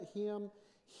Him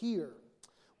hear.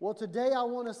 Well, today I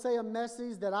want to say a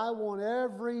message that I want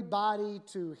everybody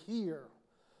to hear,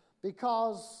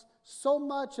 because so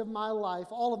much of my life,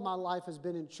 all of my life, has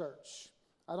been in church.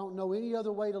 I don't know any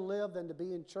other way to live than to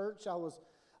be in church.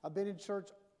 I've been in church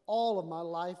all of my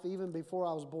life, even before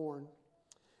I was born.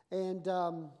 And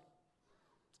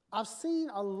I've seen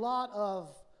a lot of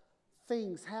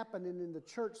things happening in the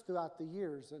church throughout the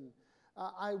years. And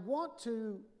I want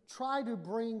to try to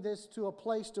bring this to a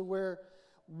place to where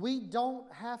we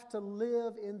don't have to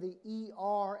live in the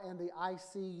ER and the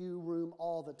ICU room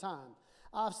all the time.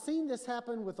 I've seen this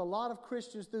happen with a lot of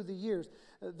Christians through the years.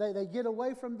 They get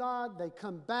away from God, they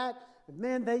come back, and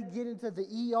man, they get into the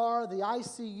ER, the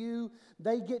ICU,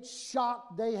 they get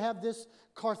shocked, they have this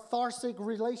cathartic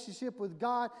relationship with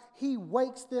God. He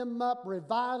wakes them up,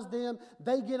 revives them,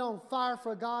 they get on fire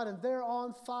for God, and they're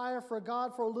on fire for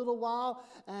God for a little while,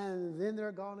 and then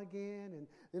they're gone again, and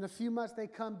in a few months they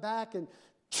come back and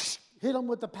hit them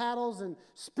with the paddles, and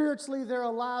spiritually they're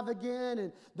alive again,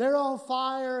 and they're on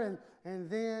fire, and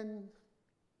then,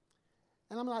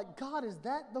 and I'm like, God, is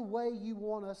that the way you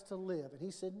want us to live? And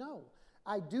He said, no.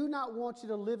 I do not want you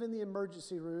to live in the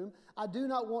emergency room. I do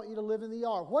not want you to live in the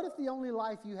ER. What if the only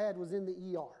life you had was in the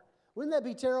ER? Wouldn't that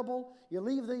be terrible? You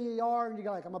leave the ER and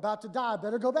you're like, I'm about to die,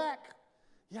 better go back.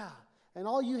 Yeah, and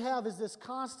all you have is this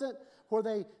constant where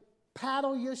they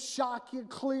paddle you, shock you,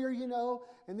 clear,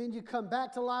 and then you come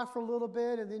back to life for a little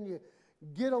bit, and then you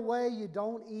get away, you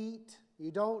don't eat,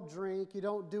 you don't drink, you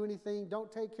don't do anything,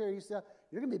 don't take care of yourself.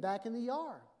 You're going to be back in the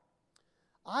ER.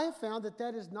 I have found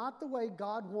that is not the way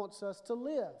God wants us to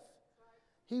live.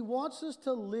 He wants us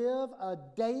to live a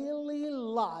daily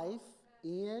life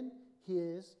in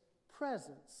His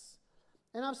presence.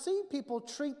 And I've seen people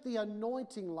treat the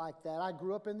anointing like that. I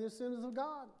grew up in the Assemblies of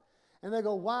God. And they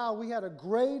go, wow, we had a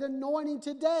great anointing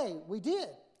today. We did.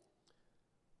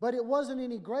 But it wasn't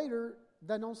any greater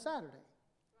than on Saturday.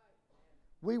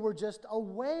 We were just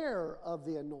aware of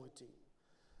the anointing.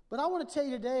 But I want to tell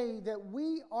you today that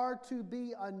we are to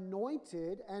be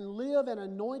anointed and live an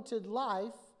anointed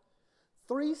life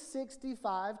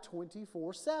 365,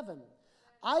 24/7.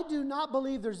 I do not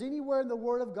believe there's anywhere in the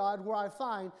Word of God where I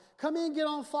find, come in, get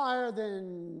on fire,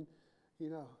 then,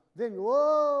 then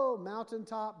whoa,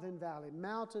 mountaintop, then valley,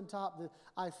 mountaintop, then.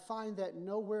 I find that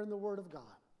nowhere in the Word of God.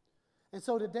 And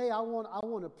so today I want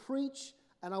to preach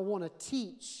and I want to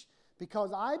teach,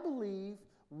 because I believe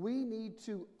we need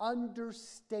to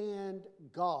understand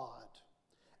God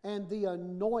and the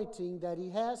anointing that He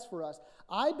has for us.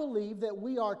 I believe that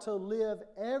we are to live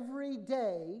every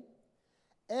day,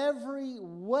 every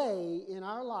way in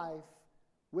our life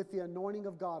with the anointing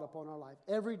of God upon our life.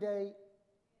 Every day,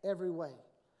 every way.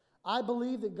 I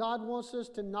believe that God wants us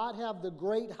to not have the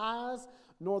great highs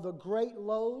nor the great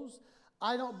lows.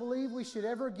 I don't believe we should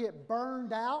ever get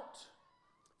burned out.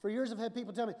 For years I've had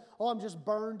people tell me, oh, I'm just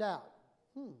burned out.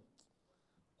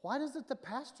 Why doesn't the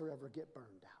pastor ever get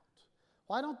burned out?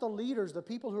 Why don't the leaders, the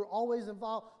people who are always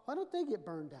involved, why don't they get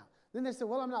burned out? Then they say,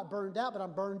 well, I'm not burned out, but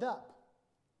I'm burned up.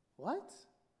 What?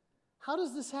 How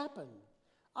does this happen?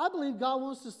 I believe God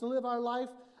wants us to live our life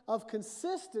of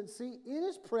consistency in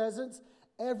His presence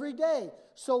every day.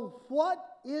 So what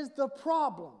is the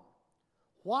problem?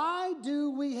 Why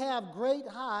do we have great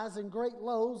highs and great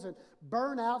lows and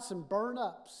burnouts and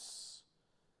burn-ups?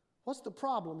 What's the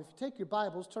problem? If you take your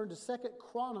Bibles, turn to 2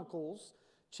 Chronicles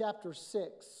chapter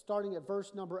 6, starting at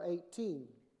verse number 18.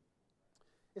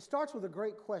 It starts with a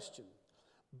great question.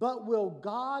 But will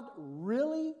God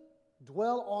really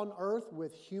dwell on earth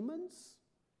with humans?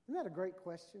 Isn't that a great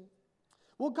question?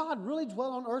 Will God really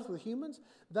dwell on earth with humans?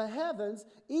 The heavens,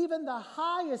 even the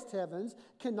highest heavens,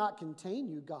 cannot contain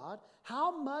you, God.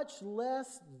 How much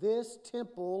less this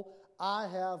temple I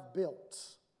have built?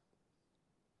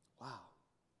 Wow.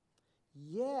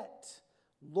 Yet,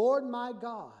 Lord my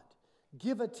God,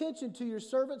 give attention to your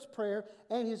servant's prayer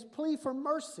and his plea for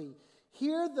mercy.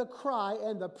 Hear the cry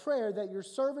and the prayer that your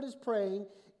servant is praying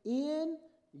in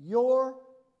your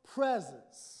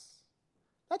presence.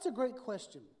 That's a great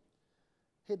question.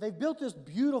 They've built this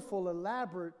beautiful,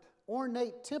 elaborate,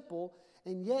 ornate temple,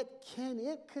 and yet can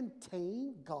it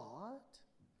contain God?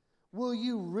 Will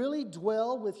you really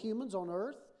dwell with humans on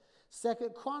earth? 2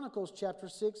 Chronicles chapter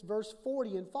 6, verse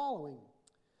 40 and following.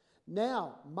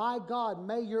 Now, my God,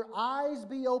 may your eyes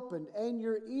be opened and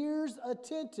your ears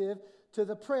attentive to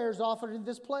the prayers offered in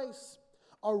this place.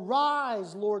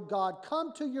 Arise, Lord God,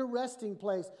 come to your resting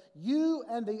place, you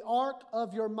and the ark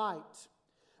of your might.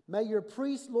 May your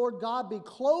priests, Lord God, be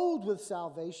clothed with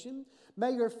salvation.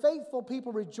 May your faithful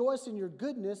people rejoice in your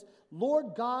goodness.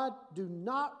 Lord God, do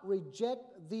not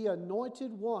reject the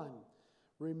anointed one.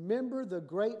 remember the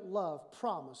great love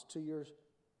promised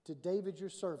to David your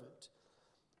servant.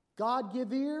 God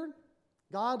give ear,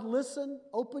 God listen,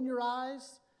 open your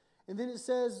eyes. And then it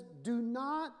says, do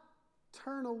not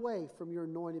turn away from your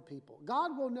anointed people.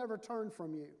 God will never turn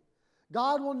from you.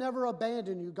 God will never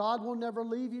abandon you. God will never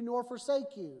leave you nor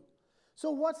forsake you.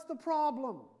 So what's the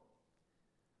problem?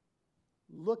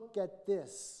 Look at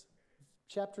this.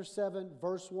 Chapter 7,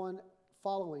 verse 1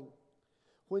 following.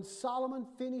 When Solomon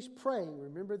finished praying,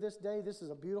 remember this day, this is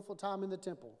a beautiful time in the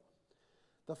temple.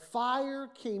 The fire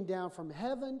came down from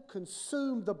heaven,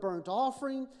 consumed the burnt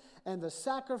offering and the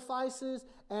sacrifices,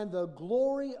 and the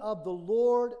glory of the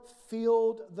Lord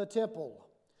filled the temple.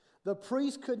 The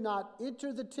priest could not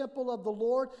enter the temple of the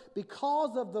Lord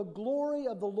because of the glory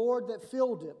of the Lord that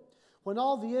filled it. When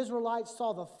all the Israelites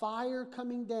saw the fire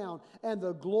coming down and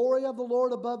the glory of the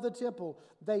Lord above the temple,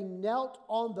 they knelt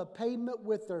on the pavement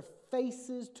with their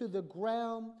faces to the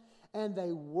ground, and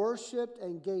they worshiped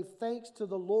and gave thanks to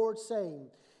the Lord, saying,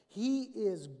 He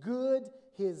is good,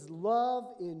 His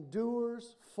love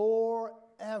endures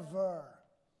forever.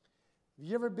 Have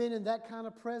you ever been in that kind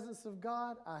of presence of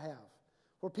God? I have.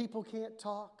 Where people can't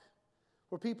talk,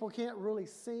 where people can't really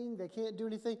sing, they can't do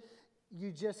anything.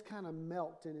 You just kind of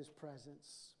melt in His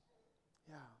presence.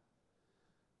 Yeah.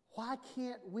 Why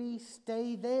can't we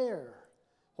stay there?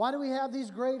 Why do we have these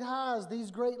great highs,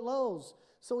 these great lows?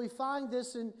 So we find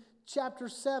this in chapter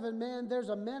 7. Man, there's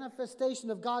a manifestation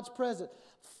of God's presence.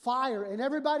 Fire, and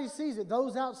everybody sees it.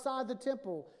 Those outside the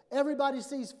temple, everybody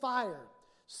sees fire.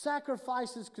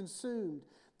 Sacrifices consumed.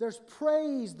 There's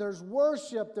praise, there's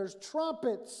worship, there's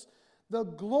trumpets. The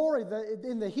glory,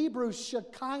 in the Hebrew,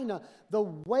 Shekinah, the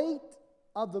weight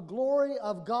of the glory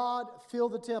of God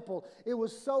filled the temple. It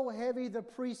was so heavy the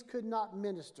priest could not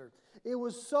minister. It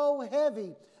was so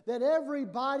heavy that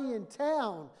everybody in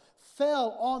town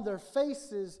fell on their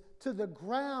faces to the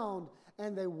ground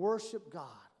and they worshiped God.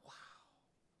 Wow.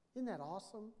 Isn't that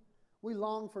awesome? We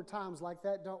long for times like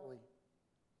that, don't we?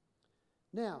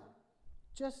 Now,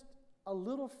 just a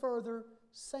little further,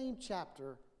 same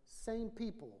chapter, same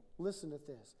people. Listen to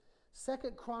this.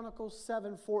 2 Chronicles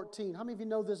 7:14. How many of you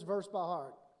know this verse by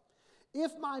heart?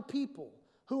 If my people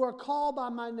who are called by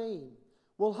my name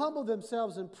will humble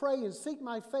themselves and pray and seek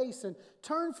my face and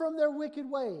turn from their wicked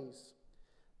ways,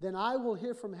 then I will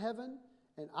hear from heaven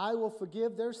and I will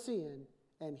forgive their sin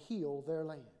and heal their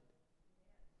land.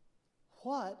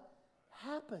 What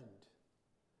happened?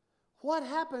 What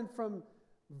happened from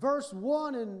verse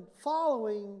 1 and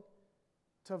following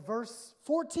to verse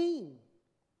 14?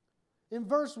 In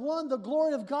verse 1, the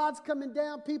glory of God's coming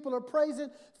down. People are praising.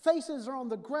 Faces are on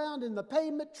the ground in the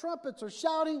pavement. Trumpets are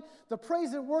shouting. The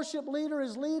praise and worship leader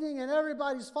is leading and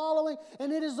everybody's following.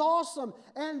 And it is awesome.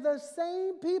 And the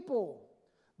same people,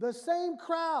 the same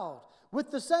crowd,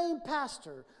 with the same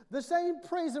pastor, the same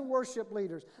praise and worship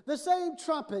leaders, the same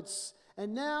trumpets.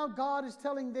 And now God is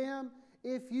telling them,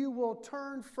 if you will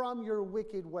turn from your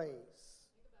wicked ways,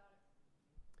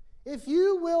 if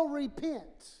you will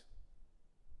repent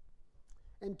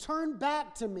and turn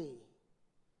back to me,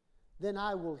 then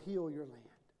I will heal your land.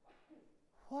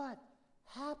 What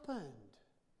happened?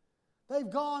 They've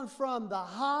gone from the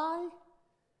high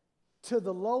to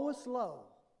the lowest low.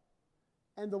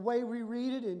 And the way we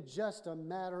read it, in just a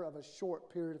matter of a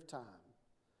short period of time.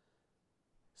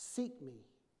 Seek me.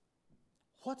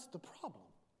 What's the problem?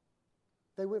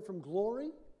 They went from glory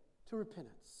to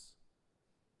repentance.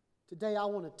 Today I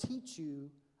want to teach you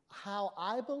how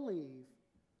I believe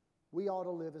we ought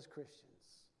to live as Christians.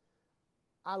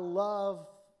 I love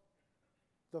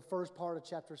the first part of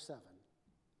chapter 7.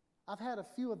 I've had a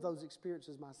few of those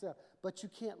experiences myself, but you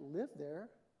can't live there.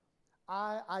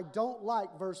 I don't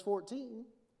like verse 14,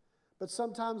 but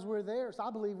sometimes we're there. So I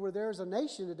believe we're there as a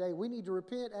nation today. We need to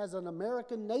repent as an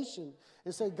American nation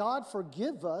and say, God,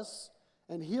 forgive us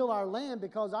and heal our land,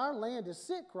 because our land is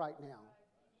sick right now.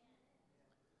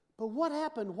 But what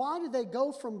happened? Why did they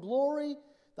go from glory,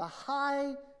 the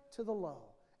high, to the low?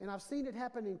 And I've seen it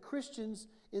happen in Christians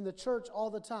in the church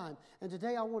all the time. And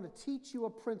today I want to teach you a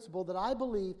principle that I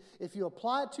believe if you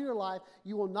apply it to your life,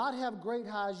 you will not have great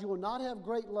highs, you will not have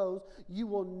great lows, you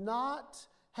will not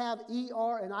have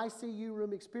ER and ICU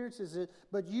room experiences,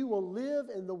 but you will live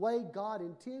in the way God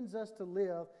intends us to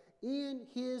live, in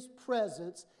His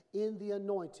presence, in the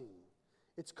anointing.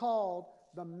 It's called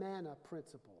the manna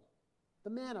principle. The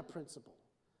manna principle.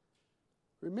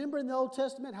 Remember in the Old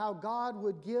Testament how God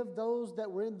would give those that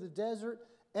were in the desert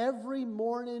every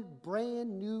morning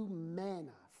brand new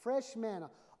manna, fresh manna.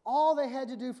 All they had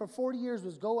to do for 40 years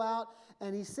was go out,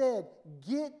 and He said,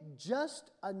 get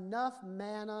just enough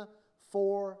manna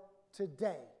for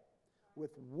today,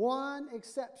 with one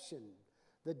exception.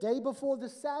 The day before the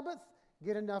Sabbath,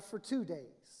 get enough for 2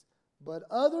 days. But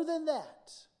other than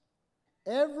that,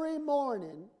 every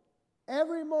morning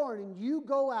you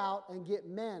go out and get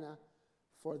manna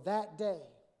for that day.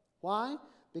 Why?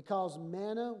 Because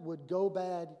manna would go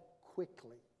bad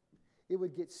quickly. It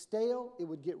would get stale, it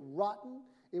would get rotten,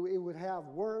 it would have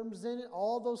worms in it,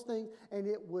 all those things, and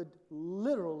it would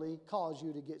literally cause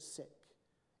you to get sick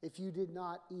if you did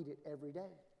not eat it every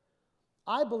day.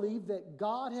 I believe that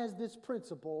God has this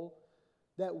principle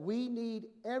that we need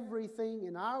everything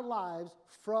in our lives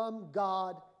from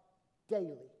God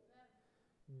daily.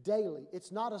 Daily.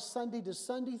 It's not a Sunday to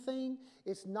Sunday thing.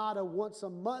 It's not a once a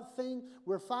month thing.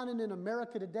 We're finding in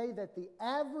America today that the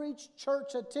average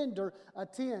church attender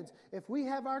attends. If we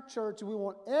have our church and we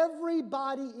want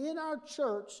everybody in our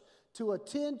church to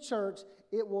attend church,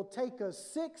 it will take us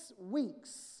 6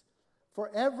 weeks for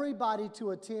everybody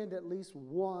to attend at least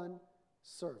one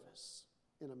service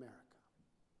in America.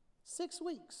 6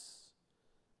 weeks.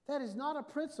 That is not a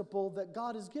principle that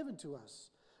God has given to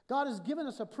us. God has given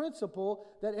us a principle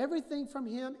that everything from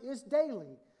Him is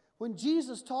daily. When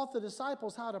Jesus taught the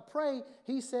disciples how to pray,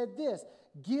 He said this,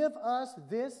 "Give us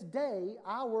this day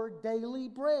our daily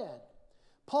bread."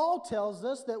 Paul tells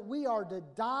us that we are to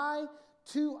die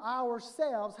to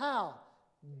ourselves. How?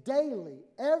 Daily.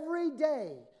 Every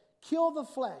day. Kill the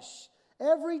flesh.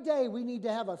 Every day we need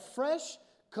to have a fresh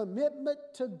commitment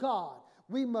to God.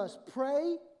 We must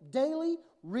pray daily,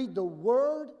 read the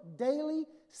Word daily,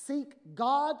 seek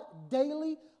God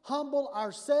daily, humble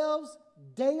ourselves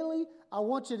daily. I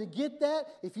want you to get that.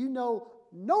 If you know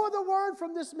no other word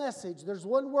from this message, there's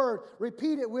one word.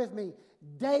 Repeat it with me.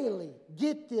 Daily.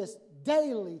 Get this.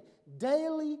 Daily.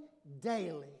 Daily.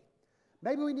 Daily.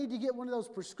 Maybe we need to get one of those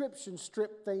prescription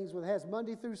strip things that has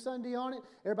Monday through Sunday on it.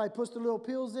 Everybody puts the little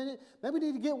pills in it. Maybe we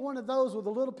need to get one of those with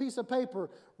a little piece of paper.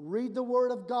 Read the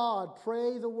Word of God.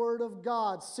 Pray the Word of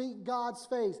God. Seek God's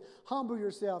face. Humble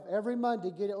yourself. Every Monday,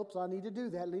 get it. Oops, I need to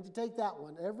do that. I need to take that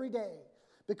one every day.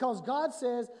 Because God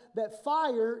says that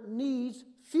fire needs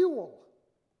fuel.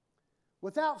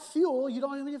 Without fuel, you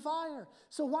don't have any fire.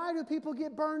 So why do people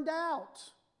get burned out?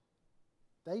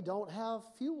 They don't have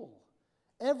fuel.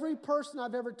 Every person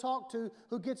I've ever talked to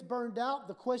who gets burned out,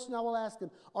 the question I will ask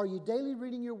them, are you daily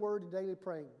reading your Word and daily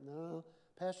praying? No,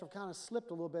 Pastor, I've kind of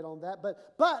slipped a little bit on that, but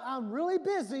I'm really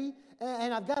busy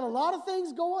and I've got a lot of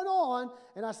things going on.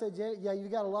 And I said, yeah, you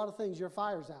got a lot of things. Your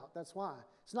fire's out. That's why.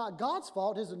 It's not God's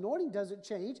fault. His anointing doesn't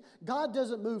change. God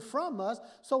doesn't move from us.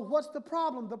 So what's the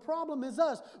problem? The problem is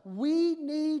us. We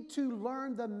need to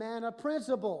learn the manna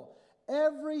principle.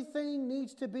 Everything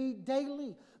needs to be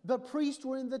daily. The priests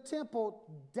were in the temple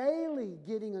daily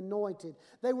getting anointed.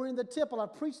 They were in the temple. I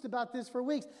preached about this for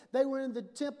weeks. They were in the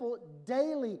temple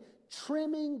daily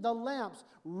trimming the lamps,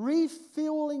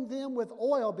 refueling them with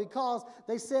oil because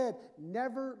they said,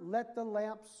 never let the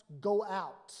lamps go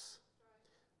out.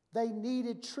 They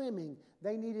needed trimming.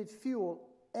 They needed fuel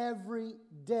every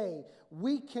day.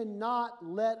 We cannot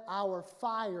let our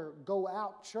fire go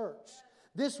out, church.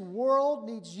 This world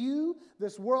needs you,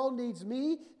 this world needs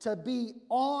me to be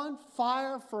on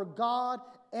fire for God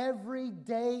every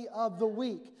day of the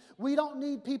week. We don't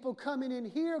need people coming in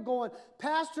here going,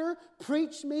 Pastor,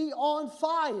 preach me on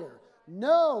fire.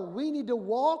 No, we need to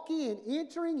walk in,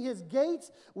 entering His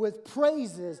gates with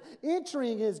praises,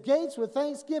 entering His gates with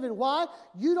thanksgiving. Why?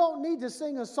 You don't need to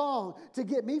sing a song to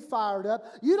get me fired up.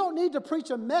 You don't need to preach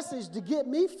a message to get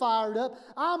me fired up.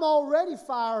 I'm already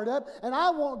fired up, and I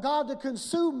want God to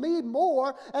consume me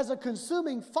more as a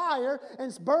consuming fire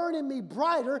and burning me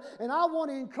brighter. And I want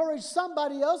to encourage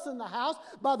somebody else in the house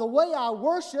by the way I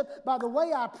worship, by the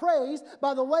way I praise,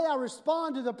 by the way I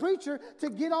respond to the preacher to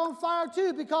get on fire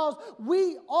too, because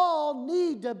we all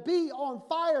need to be on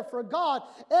fire for God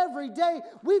every day.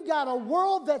 We've got a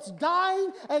world that's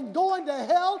dying and going to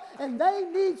hell, and they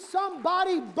need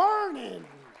somebody burning.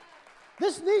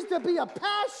 This needs to be a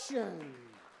passion.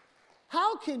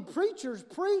 How can preachers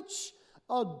preach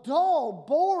a dull,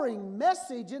 boring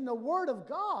message in the Word of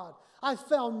God? I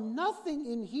found nothing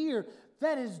in here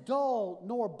that is dull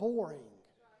nor boring.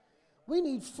 We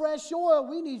need fresh oil.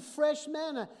 We need fresh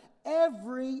manna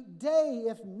every day.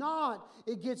 If not,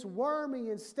 it gets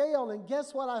wormy and stale. And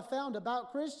guess what I found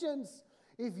about Christians?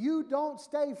 If you don't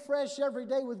stay fresh every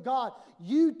day with God,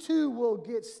 you too will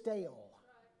get stale.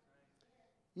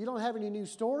 You don't have any new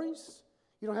stories.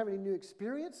 You don't have any new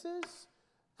experiences.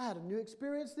 I had a new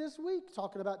experience this week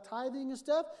talking about tithing and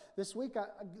stuff. This week,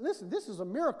 listen, this is a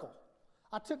miracle.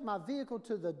 I took my vehicle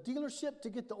to the dealership to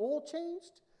get the oil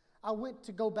changed. I went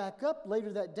to go back up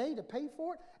later that day to pay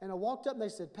for it, and I walked up and they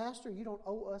said, Pastor, you don't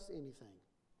owe us anything.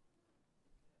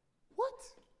 What?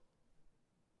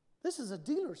 This is a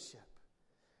dealership.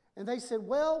 And they said,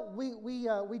 well,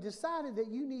 we decided that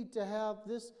you need to have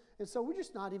this, and so we're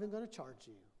just not even going to charge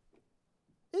you.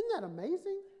 Isn't that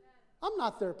amazing? I'm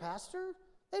not their pastor.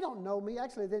 They don't know me.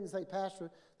 Actually, they didn't say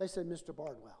pastor. They said Mr.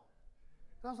 Bardwell.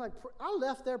 And I was like, I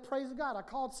left there, praise God. I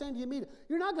called Sandy immediately.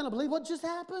 You're not going to believe what just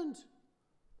happened.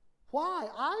 Why?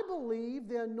 I believe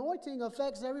the anointing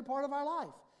affects every part of our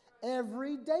life,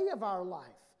 every day of our life.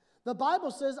 The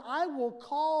Bible says, I will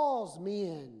cause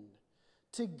men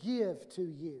to give to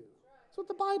you. That's what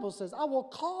the Bible says. I will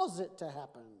cause it to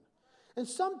happen. And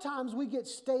sometimes we get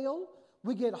stale,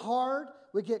 we get hard,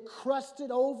 we get crusted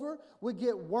over, we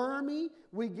get wormy,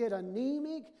 we get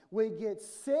anemic, we get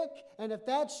sick. And if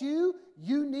that's you,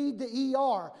 you need the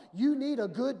ER. You need a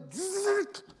good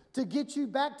to get you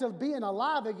back to being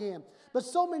alive again. But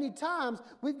so many times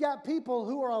we've got people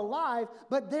who are alive,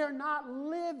 but they're not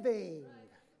living.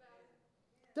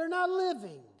 They're not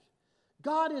living.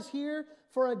 God is here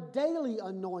for a daily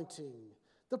anointing.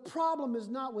 The problem is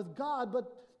not with God,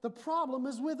 but the problem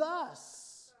is with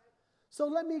us. So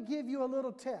let me give you a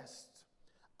little test.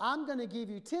 I'm going to give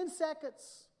you 10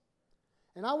 seconds,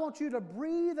 and I want you to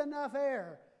breathe enough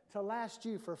air to last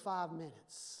you for 5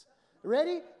 minutes.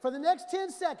 Ready? For the next 10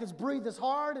 seconds, breathe as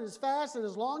hard and as fast and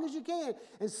as long as you can,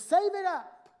 and save it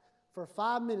up for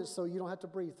 5 minutes so you don't have to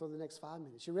breathe for the next 5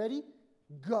 minutes. You ready?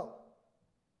 Go.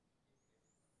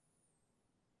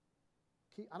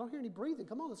 I don't hear any breathing.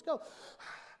 Come on, let's go.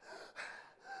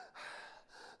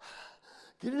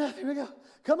 Get it up. Here we go.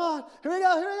 Come on. Here we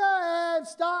go. Here we go. And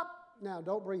stop. Now,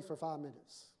 don't breathe for 5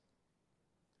 minutes.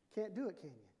 Can't do it, can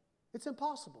you? It's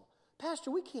impossible.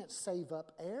 Pastor, we can't save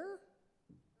up air.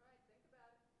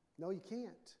 No, you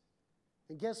can't.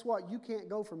 And guess what? You can't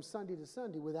go from Sunday to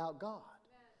Sunday without God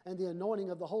and the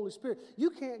anointing of the Holy Spirit. You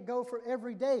can't go for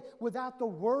every day without the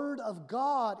Word of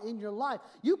God in your life.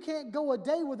 You can't go a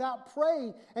day without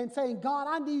praying and saying, God,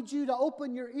 I need you to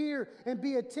open your ear and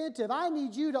be attentive. I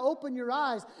need you to open your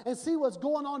eyes and see what's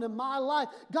going on in my life.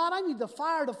 God, I need the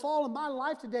fire to fall in my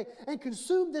life today and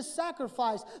consume this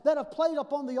sacrifice that I've played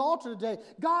up on the altar today.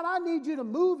 God, I need you to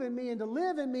move in me and to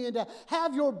live in me and to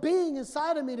have your being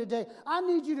inside of me today. I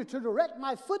need you to direct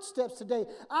my footsteps today.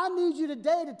 I need you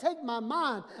today to take my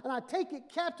mind and I take it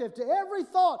captive to every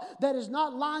thought that is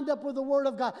not lined up with the Word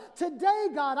of God. Today,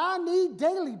 God, I need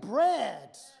daily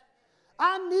bread.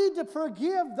 I need to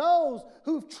forgive those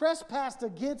who've trespassed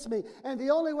against me. And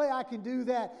the only way I can do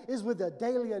that is with the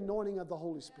daily anointing of the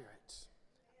Holy Spirit.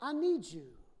 I need you.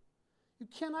 You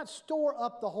cannot store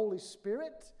up the Holy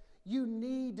Spirit. You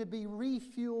need to be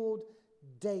refueled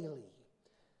daily.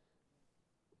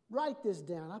 Write this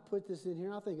down. I put this in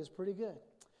here. I think it's pretty good.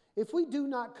 If we do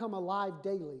not come alive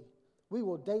daily, we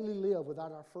will daily live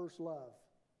without our first love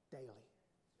daily.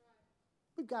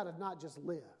 We've got to not just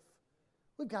live.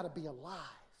 We've got to be alive.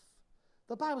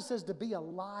 The Bible says to be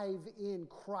alive in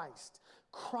Christ.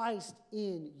 Christ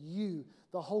in you,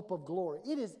 the hope of glory.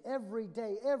 It is every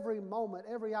day, every moment,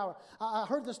 every hour. I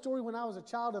heard the story when I was a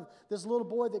child of this little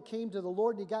boy that came to the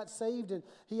Lord and he got saved, and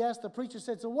he asked the preacher,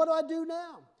 said, so what do I do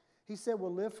now? He said,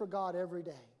 well, live for God every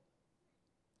day.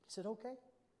 He said, okay.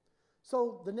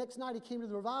 So the next night he came to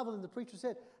the revival and the preacher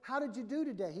said, how did you do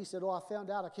today? He said, I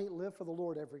found out I can't live for the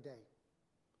Lord every day.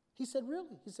 He said,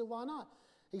 really? He said, why not?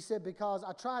 He said, because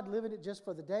I tried living it just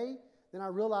for the day. Then I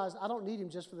realized I don't need him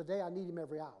just for the day. I need him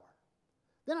every hour.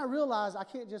 Then I realized I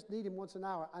can't just need him once an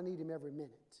hour. I need him every minute.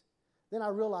 Then I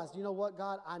realized, you know what,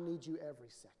 God? I need you every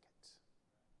second.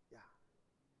 Yeah.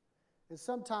 And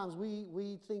sometimes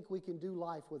we think we can do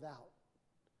life without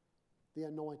the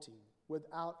anointing,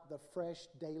 without the fresh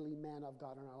daily manna of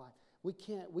God in our life. We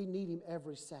can't. We need him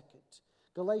every second.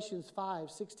 Galatians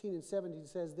 5:16 and 17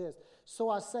 says this, so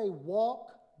I say,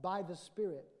 walk by the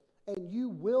Spirit, and you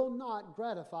will not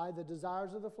gratify the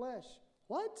desires of the flesh.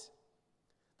 What?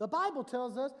 The Bible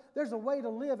tells us there's a way to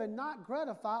live and not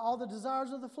gratify all the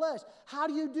desires of the flesh. How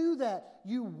do you do that?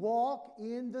 You walk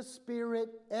in the Spirit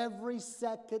every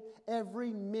second,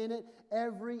 every minute,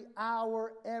 every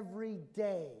hour, every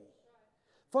day.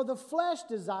 For the flesh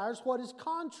desires what is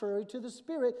contrary to the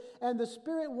Spirit, and the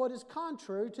Spirit what is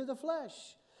contrary to the flesh.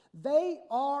 They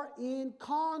are in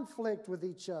conflict with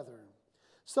each other,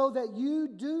 so that you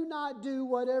do not do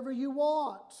whatever you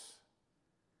want.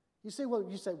 You say, well,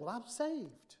 I'm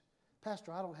saved.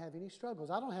 Pastor, I don't have any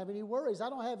struggles. I don't have any worries. I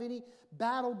don't have any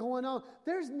battle going on.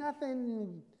 There's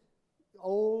nothing.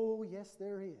 Oh, yes,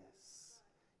 there is.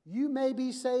 You may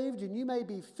be saved and you may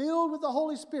be filled with the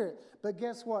Holy Spirit, but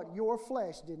guess what? Your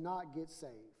flesh did not get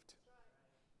saved.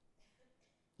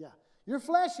 Yeah, your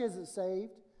flesh isn't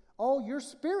saved. Oh, your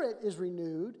spirit is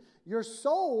renewed. Your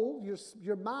soul,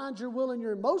 your mind, your will, and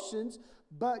your emotions,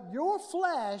 but your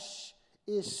flesh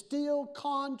is still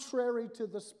contrary to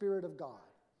the Spirit of God.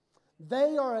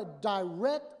 They are at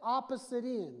direct opposite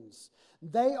ends.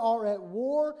 They are at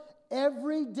war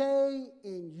every day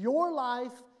in your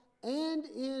life and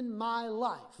in my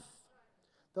life.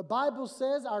 The Bible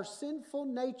says our sinful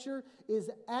nature is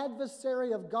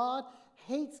adversary of God,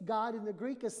 hates God. In the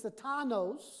Greek is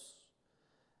satanos.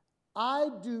 I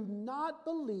do not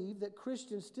believe that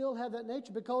Christians still have that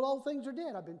nature because all things are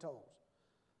dead, I've been told.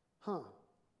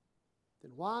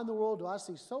 Then why in the world do I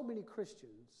see so many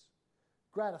Christians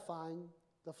gratifying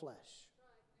the flesh?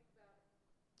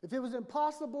 If it was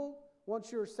impossible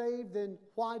once you're saved, then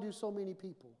why do so many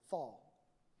people fall?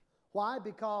 Why?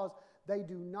 Because they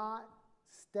do not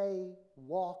stay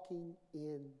walking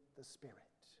in the Spirit.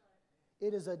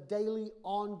 It is a daily,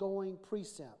 ongoing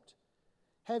precept.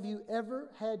 Have you ever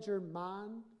had your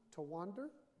mind to wander?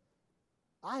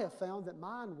 I have found that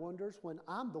mine wanders when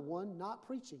I'm the one not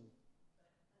preaching.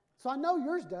 So I know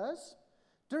yours does.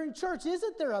 During church,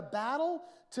 isn't there a battle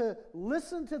to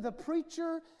listen to the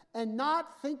preacher and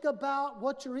not think about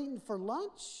what you're eating for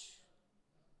lunch?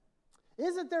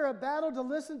 Isn't there a battle to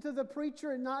listen to the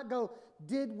preacher and not go,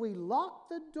 did we lock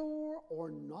the door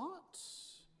or not?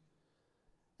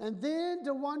 And then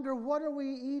to wonder, what are we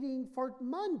eating for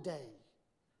Monday?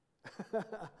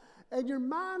 And your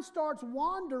mind starts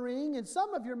wandering, and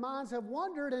some of your minds have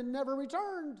wandered and never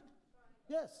returned.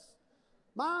 Yes.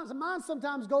 Mine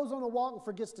sometimes goes on a walk and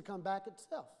forgets to come back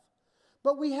itself.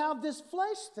 But we have this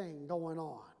flesh thing going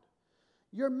on.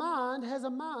 Your mind has a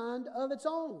mind of its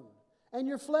own. And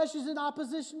your flesh is in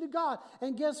opposition to God.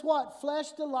 And guess what?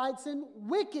 Flesh delights in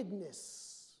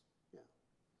wickedness. Yeah.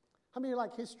 How many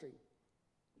like history?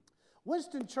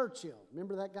 Winston Churchill,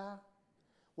 remember that guy?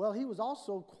 Well, he was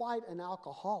also quite an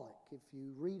alcoholic, if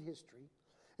you read history.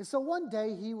 And so one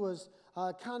day he was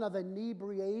kind of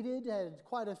inebriated, had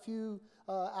quite a few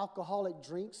alcoholic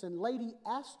drinks, and Lady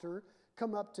Astor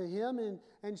come up to him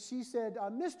and she said,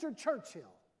 Mr.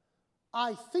 Churchill,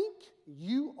 I think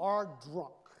you are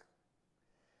drunk.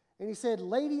 And he said,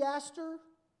 Lady Astor,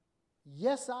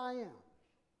 yes I am.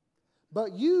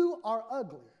 But you are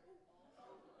ugly.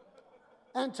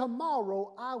 And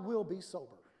tomorrow I will be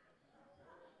sober.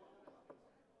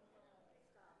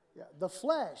 Yeah, the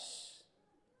flesh.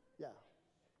 Yeah.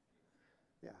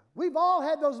 Yeah. We've all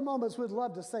had those moments we'd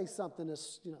love to say something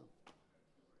that's,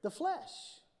 the flesh.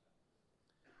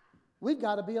 We've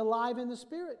got to be alive in the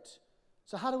Spirit.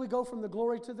 So how do we go from the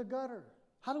glory to the gutter?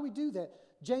 How do we do that?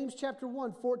 James chapter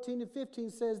 1, 14 and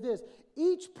 15 says this,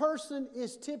 each person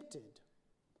is tempted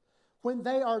when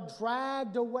they are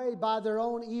dragged away by their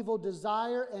own evil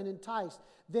desire and enticed.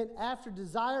 Then after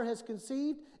desire has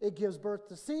conceived, it gives birth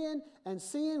to sin, and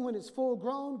sin, when it's full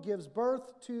grown, gives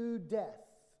birth to death.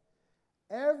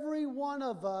 Every one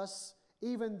of us,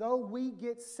 even though we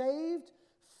get saved,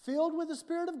 filled with the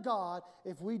Spirit of God,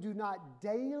 if we do not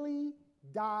daily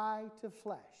die to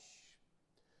flesh,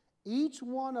 each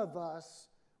one of us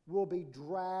will be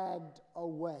dragged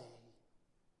away.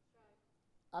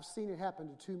 I've seen it happen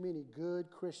to too many good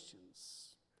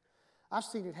Christians. I've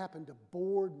seen it happen to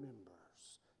board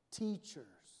members, teachers,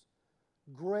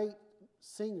 great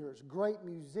singers, great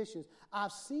musicians.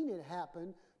 I've seen it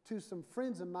happen to some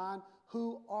friends of mine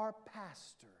who are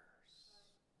pastors.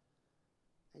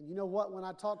 And you know what? When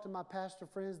I talk to my pastor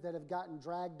friends that have gotten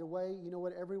dragged away, you know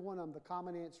what? Every one of them, the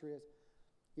common answer is,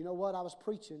 you know what? I was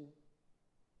preaching,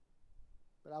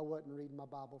 but I wasn't reading my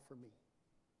Bible for me.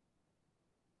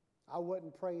 I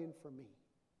wasn't praying for me.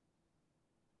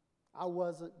 I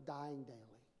wasn't dying daily.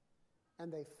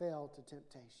 And they fell to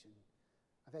temptation.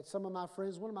 I've had some of my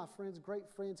friends, one of my friends, great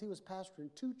friends, he was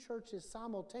pastoring 2 churches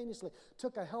simultaneously,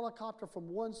 took a helicopter from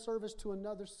one service to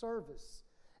another service.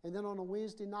 And then on a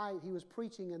Wednesday night, he was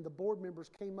preaching, and the board members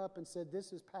came up and said,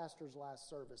 this is pastor's last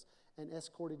service, and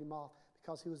escorted him off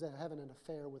because he was having an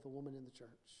affair with a woman in the church.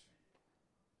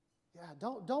 Yeah,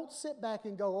 don't sit back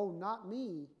and go, oh, not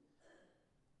me.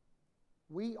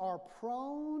 We are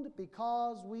prone,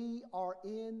 because we are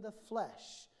in the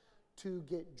flesh, to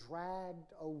get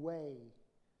dragged away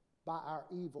by our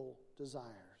evil desires.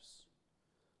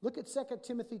 Look at 2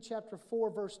 Timothy chapter 4,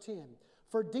 verse 10.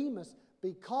 For Demas,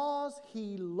 because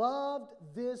he loved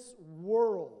this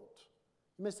world.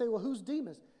 You may say, well, who's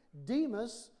Demas?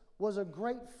 Demas was a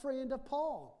great friend of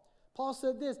Paul. Paul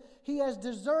said this, he has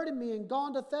deserted me and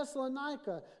gone to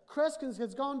Thessalonica. Crescens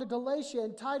has gone to Galatia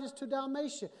and Titus to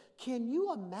Dalmatia. Can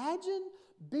you imagine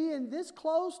being this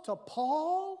close to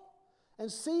Paul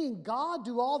and seeing God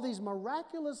do all these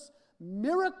miraculous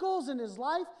miracles in his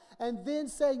life and then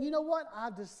saying, you know what,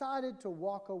 I've decided to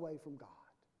walk away from God.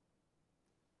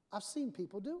 I've seen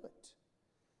people do it.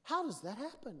 How does that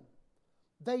happen?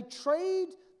 They trade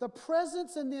the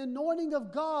presence and the anointing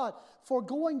of God for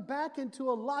going back into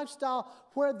a lifestyle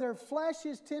where their flesh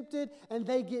is tempted and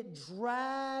they get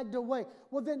dragged away.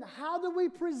 Well, then how do we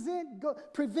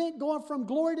prevent going from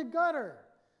glory to gutter?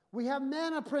 We have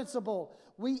manna principle.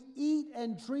 We eat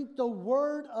and drink the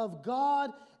Word of God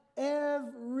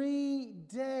every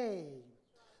day.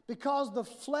 Because the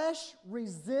flesh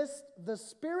resists the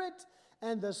Spirit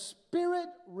and the Spirit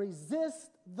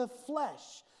resists the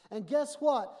flesh. And guess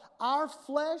what? Our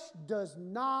flesh does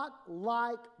not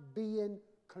like being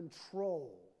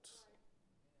controlled.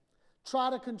 Try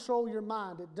to control your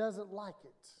mind. It doesn't like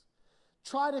it.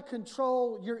 Try to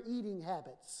control your eating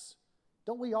habits.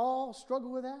 Don't we all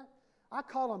struggle with that? I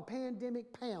call them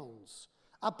pandemic pounds.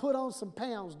 I put on some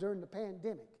pounds during the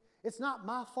pandemic. It's not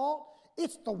my fault.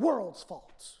 It's the world's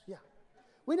fault. Yeah.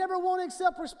 We never want to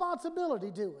accept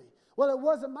responsibility, do we? Well, it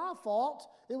wasn't my fault.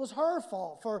 It was her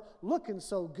fault for looking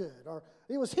so good. Or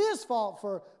it was his fault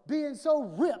for being so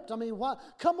ripped. I mean, why?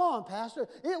 Come on, Pastor.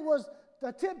 It was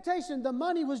the temptation. The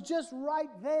money was just right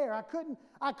there.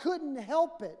 I couldn't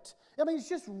help it. I mean, it's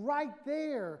just right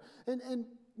there. And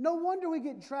no wonder we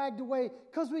get dragged away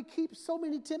because we keep so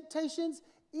many temptations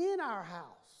in our house.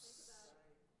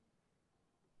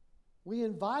 We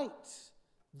invite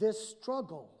this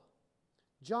struggle.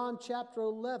 John chapter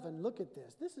 11, look at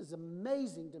this. This is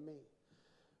amazing to me.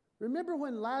 Remember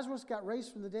when Lazarus got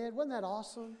raised from the dead? Wasn't that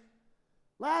awesome?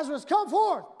 Lazarus, come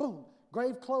forth! Boom.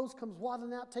 Grave clothes comes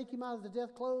waddling out, take him out of the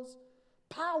death clothes.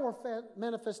 Power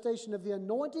manifestation of the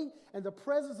anointing and the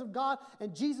presence of God.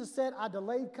 And Jesus said, I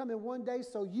delayed coming one day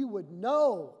so you would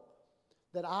know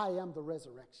that I am the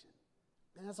resurrection.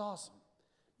 And that's awesome.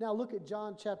 Now look at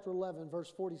John chapter 11,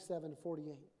 verse 47 to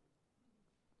 48.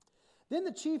 Then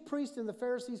the chief priests and the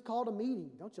Pharisees called a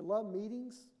meeting. Don't you love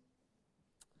meetings?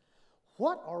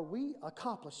 What are we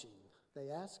accomplishing? They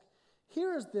asked.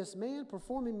 Here is this man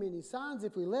performing many signs.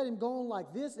 If we let him go on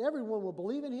like this, everyone will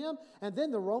believe in him, and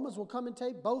then the Romans will come and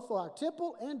take both our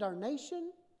temple and our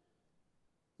nation.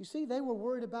 You see, they were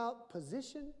worried about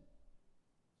position,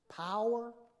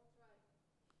 power,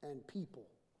 and people.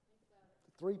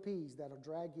 The 3 P's that'll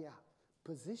drag you out.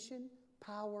 Position,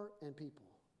 power, and people.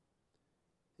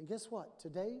 And guess what?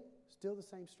 Today, still the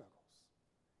same struggles.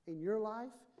 In your life,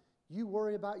 you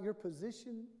worry about your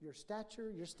position, your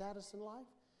stature, your status in life.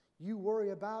 You worry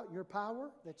about your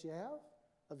power that you have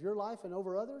of your life and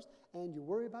over others, and you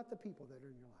worry about the people that are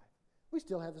in your life. We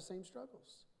still have the same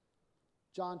struggles.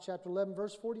 John chapter 11,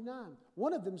 verse 49.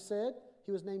 One of them said,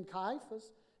 he was named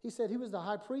Caiaphas. He said he was the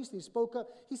high priest, and he spoke up.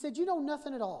 He said, you know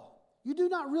nothing at all. You do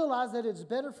not realize that it's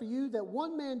better for you that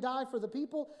one man die for the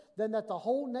people than that the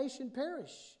whole nation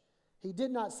perish. He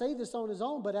did not say this on his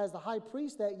own, but as the high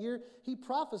priest that year, he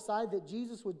prophesied that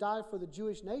Jesus would die for the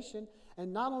Jewish nation,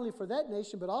 and not only for that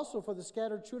nation, but also for the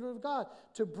scattered children of God,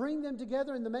 to bring them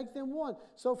together and to make them one.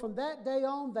 So from that day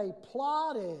on, they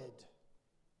plotted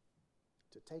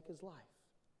to take his life.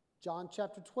 John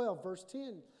chapter 12, verse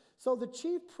 10. So the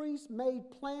chief priests made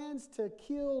plans to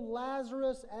kill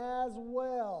Lazarus as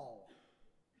well.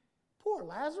 Poor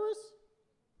Lazarus.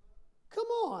 Come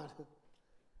on.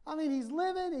 I mean, he's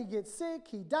living, he gets sick,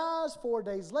 he dies. 4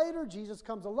 days later, Jesus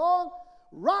comes along.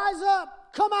 Rise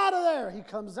up, come out of there. He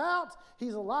comes out,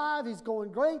 he's alive, he's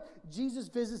going great. Jesus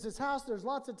visits his house. There's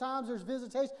lots of times there's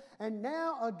visitation. And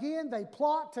now, again, they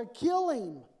plot to kill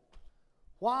him.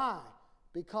 Why?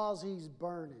 Because he's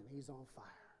burning, he's on fire.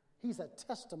 He's a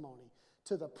testimony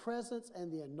to the presence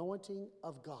and the anointing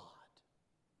of God.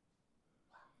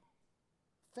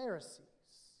 Pharisees.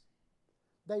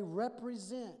 They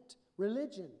represent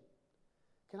religion.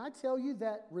 Can I tell you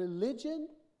that religion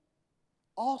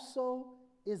also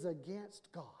is against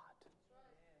God?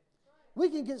 We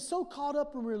can get so caught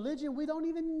up in religion we don't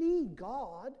even need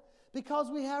God because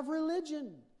we have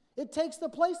religion. It takes the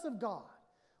place of God.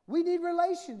 We need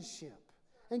relationship.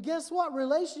 And guess what?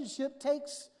 Relationship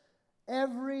takes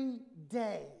every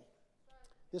day.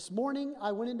 This morning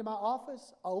I went into my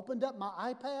office. I opened up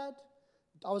my iPad.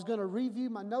 I was going to review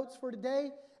my notes for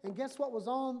today, and guess what was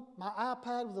on my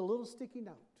iPad with a little sticky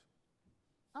note?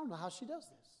 I don't know how she does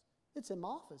this. It's in my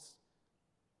office.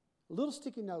 A little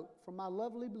sticky note from my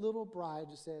lovely little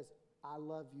bride that says, I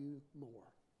love you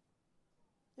more.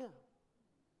 Yeah.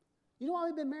 You know why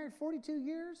we've been married 42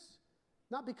 years?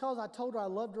 Not because I told her I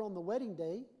loved her on the wedding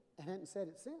day and hadn't said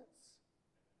it since.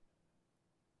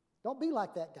 Don't be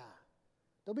like that guy.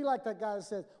 Don't be like that guy that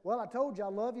says, well, I told you I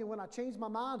love you, and when I change my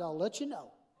mind, I'll let you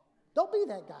know. Don't be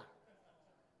that guy.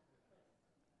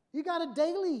 You got to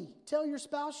daily tell your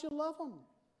spouse you love them.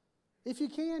 If you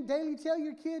can, daily tell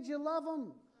your kids you love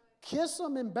them. Kiss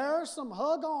them, embarrass them,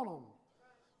 hug on them.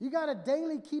 You got to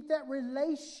daily keep that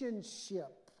relationship.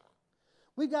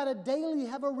 We got to daily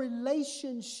have a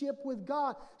relationship with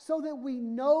God so that we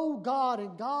know God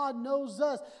and God knows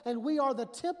us, and we are the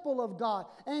temple of God,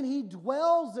 and He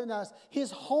dwells in us.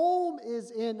 His home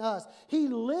is in us. He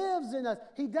lives in us.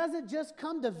 He doesn't just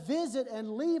come to visit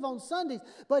and leave on Sundays,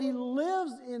 but He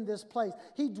lives in this place.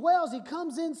 He dwells. He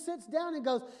comes in, sits down, and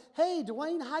goes, "Hey,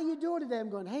 Dwayne, how you doing today?" I'm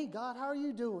going, "Hey, God, how are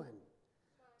you doing?"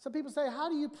 Some people say, "How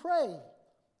do you pray?"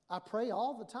 I pray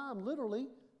all the time, literally.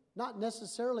 Not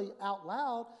necessarily out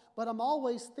loud, but I'm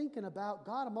always thinking about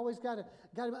God. I'm always got to,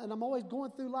 and I'm always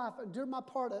going through life. And during my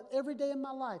part of every day in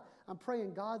my life, I'm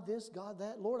praying, God this, God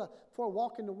that. Lord, before I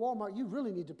walk into Walmart, you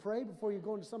really need to pray before you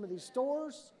go into some of these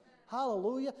stores.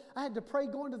 Hallelujah. I had to pray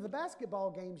going to the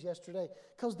basketball games yesterday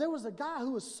because there was a guy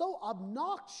who was so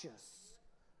obnoxious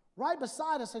right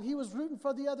beside us, and he was rooting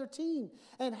for the other team.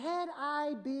 And had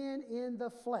I been in the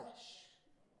flesh,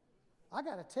 I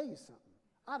got to tell you something.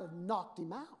 I'd have knocked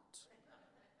him out.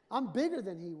 I'm bigger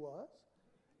than he was.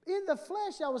 In the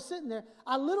flesh, I was sitting there.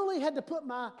 I literally had to put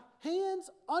my hands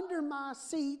under my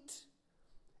seat,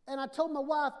 and I told my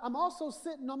wife, I'm also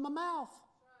sitting on my mouth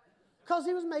because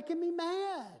he was making me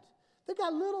mad. They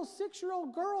got little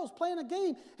 6-year-old girls playing a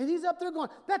game, and he's up there going,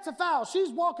 "That's a foul.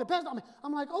 She's walking past me."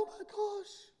 I'm like, "Oh my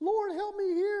gosh, Lord, help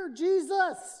me here,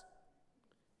 Jesus."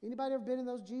 Anybody ever been in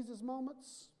those Jesus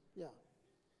moments? Yeah.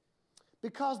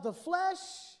 Because the flesh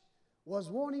was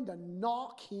wanting to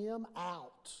knock him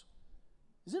out.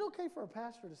 Is it okay for a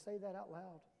pastor to say that out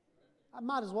loud? I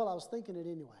might as well. I was thinking it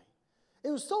anyway.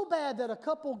 It was so bad that a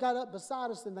couple got up beside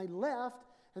us and they left,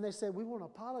 and they said, "We want to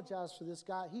apologize for this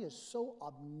guy. He is so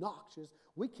obnoxious.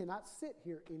 We cannot sit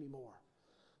here anymore."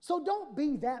 So don't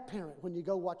be that parent when you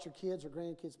go watch your kids or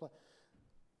grandkids play.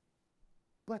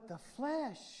 But the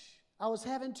flesh, I was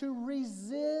having to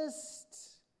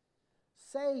resist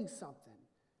saying something.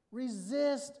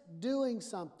 Resist doing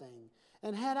something.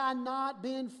 And had I not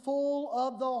been full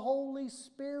of the Holy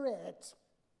Spirit,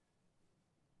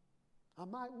 I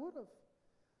might would have.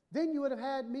 Then you would have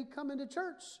had me come into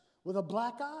church with a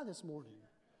black eye this morning.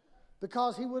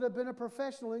 Because he would have been a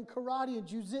professional in karate and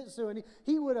jiu-jitsu, and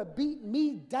he would have beat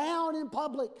me down in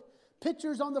public.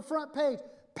 Pictures on the front page.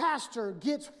 Pastor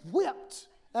gets whipped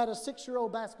at a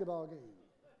 6-year-old basketball game.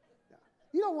 Yeah.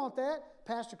 You don't want that.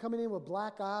 Pastor coming in with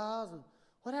black eyes and,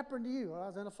 "What happened to you?" "I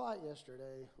was in a fight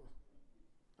yesterday.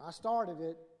 I started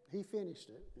it. He finished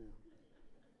it."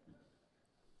 Yeah.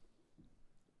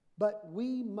 But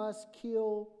we must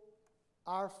kill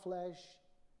our flesh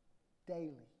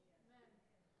daily.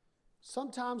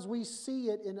 Sometimes we see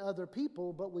it in other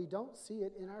people, but we don't see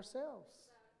it in ourselves.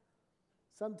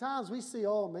 Sometimes we see,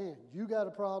 "Oh man, you got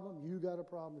a problem, you got a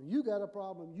problem, you got a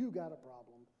problem, you got a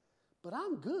problem. But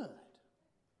I'm good."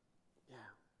 Yeah.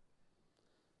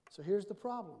 So here's the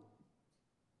problem.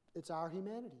 It's our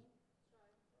humanity.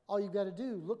 All you've got to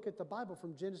do, look at the Bible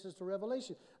from Genesis to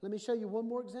Revelation. Let me show you one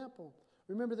more example.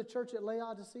 Remember the church at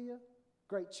Laodicea?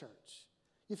 Great church.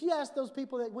 If you ask those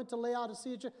people that went to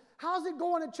Laodicea church, "How's it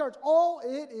going at church?" "Oh,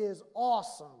 it is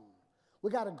awesome. We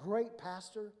got a great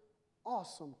pastor,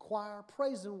 awesome choir,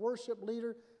 praise and worship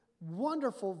leader,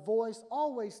 wonderful voice,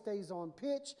 always stays on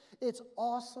pitch. It's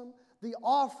awesome. The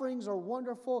offerings are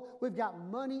wonderful. We've got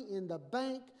money in the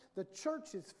bank. The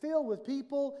church is filled with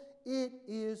people. It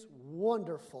is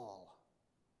wonderful."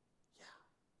 Yeah.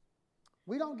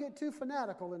 We don't get too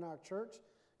fanatical in our church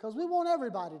because we want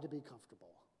everybody to be comfortable.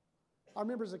 I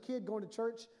remember as a kid going to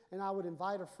church, and I would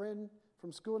invite a friend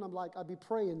from school, and I'd be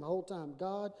praying the whole time,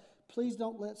 "God, please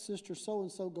don't let Sister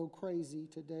so-and-so go crazy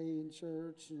today in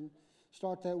church," and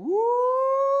start that,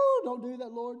 "Woo, don't do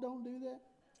that, Lord, don't do that."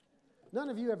 None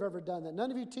of you have ever done that.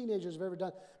 None of you teenagers have ever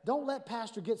done. Don't let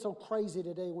pastor get so crazy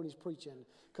today when he's preaching.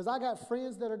 Because I got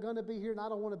friends that are going to be here, and I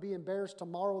don't want to be embarrassed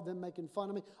tomorrow of them making fun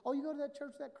of me. "Oh, you go to that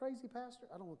church, that crazy pastor?"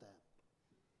 I don't want that.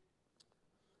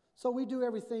 So we do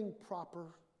everything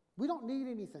proper. We don't need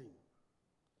anything.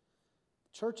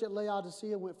 Church at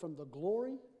Laodicea went from the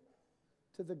glory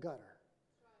to the gutter.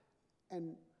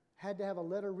 And had to have a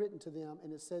letter written to them,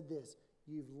 and it said this: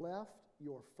 "You've left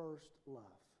your first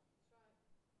love."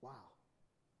 Wow.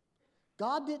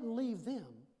 God didn't leave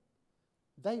them.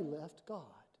 They left God.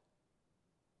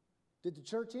 Did the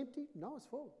church empty? No, it's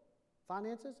full.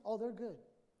 Finances? Oh, they're good.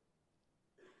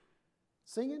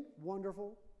 Singing?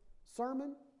 Wonderful.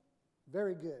 Sermon?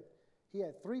 Very good. He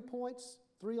had 3 points,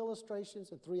 3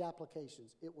 illustrations, and 3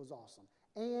 applications. It was awesome.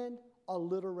 And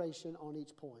alliteration on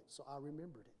each point, so I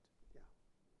remembered it. Yeah.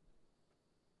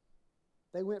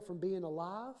 They went from being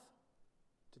alive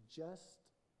to just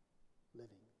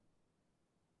living.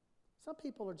 Some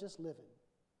people are just living.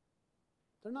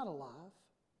 They're not alive.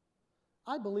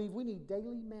 I believe we need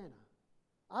daily manna.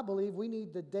 I believe we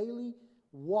need the daily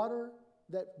water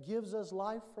that gives us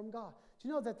life from God. Do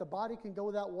you know that the body can go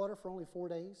without water for only 4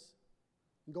 days?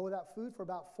 And go without food for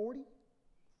about 40?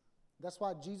 That's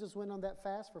why Jesus went on that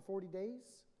fast for 40 days.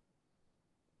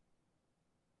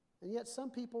 And yet some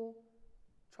people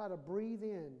try to breathe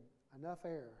in enough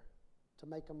air to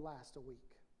make them last a week.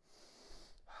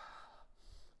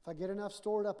 If I get enough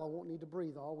stored up, I won't need to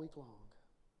breathe all week long.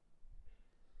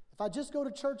 If I just go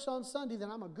to church on Sunday, then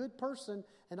I'm a good person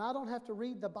and I don't have to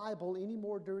read the Bible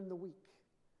anymore during the week.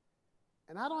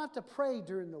 And I don't have to pray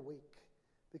during the week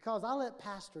because I let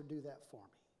Pastor do that for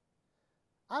me.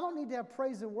 I don't need to have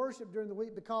praise and worship during the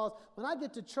week because when I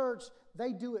get to church,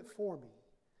 they do it for me.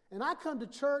 And I come to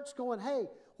church going, hey,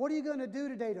 what are you going to do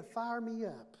today to fire me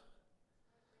up?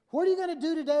 What are you going to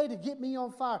do today to get me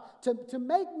on fire? To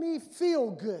make me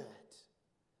feel good?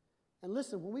 And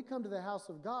listen, when we come to the house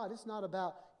of God, it's not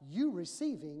about you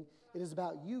receiving. It is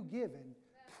about you giving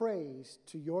praise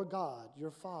to your God,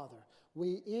 your Father.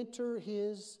 We enter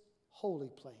His holy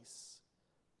place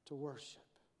to worship.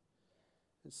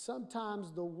 And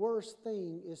sometimes the worst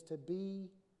thing is to be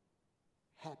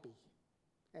happy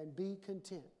and be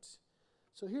content.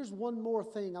 So here's one more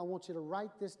thing. I want you to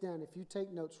write this down. If you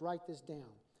take notes, write this down.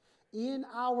 In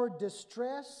our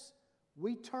distress,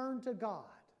 we turn to God.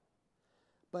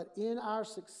 But in our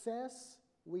success,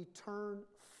 we turn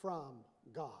from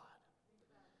God.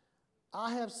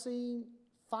 I have seen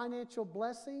financial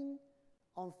blessing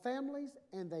on families,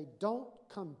 and they don't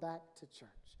come back to church.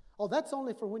 Oh, that's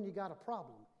only for when you got a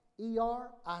problem. ER,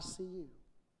 ICU.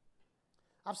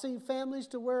 I've seen families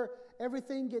to where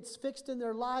everything gets fixed in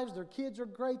their lives. Their kids are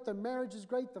great. Their marriage is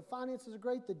great. The finances are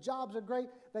great. The jobs are great.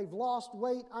 They've lost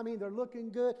weight. I mean, they're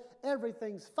looking good.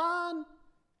 Everything's fine,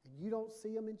 and you don't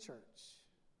see them in church.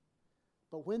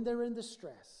 But when they're in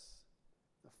distress,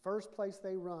 the first place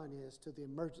they run is to the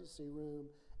emergency room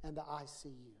and the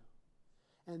ICU.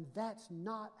 And that's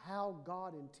not how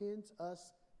God intends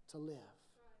us to live.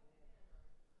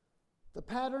 The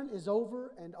pattern is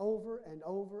over and over and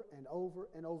over and over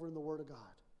and over in the Word of God.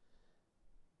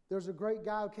 There's a great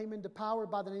guy who came into power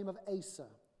by the name of Asa.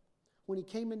 When he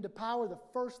came into power, the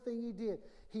first thing he did,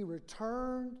 he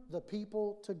returned the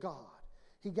people to God.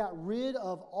 He got rid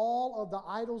of all of the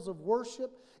idols of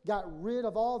worship, got rid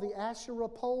of all the Asherah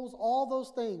poles, all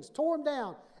those things, tore them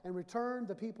down, and returned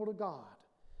the people to God.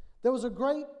 There was a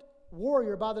great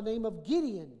warrior by the name of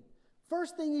Gideon.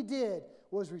 First thing he did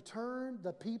was return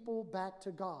the people back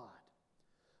to God.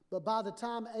 But by the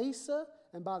time Asa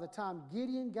and by the time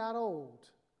Gideon got old,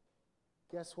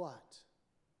 guess what?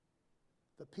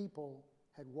 The people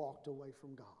had walked away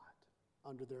from God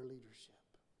under their leadership.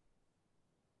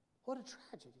 What a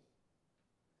tragedy.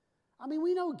 I mean,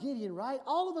 we know Gideon, right?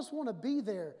 All of us want to be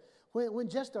there when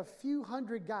just a few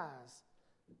hundred guys,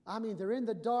 I mean, they're in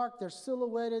the dark, they're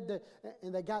silhouetted,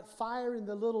 and they got fire in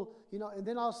the little, and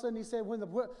then all of a sudden he said,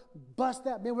 bust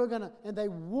that, man, we're going to, and they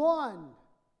won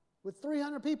with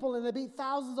 300 people, and they beat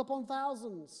thousands upon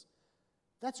thousands.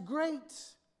 That's great.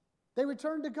 They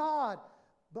returned to God.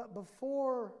 But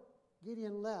before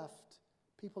Gideon left,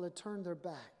 people had turned their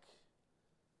back.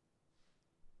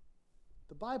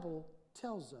 The Bible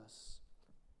tells us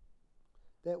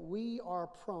that we are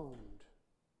prone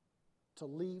to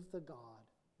leave the God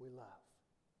we love.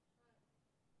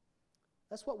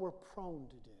 That's what we're prone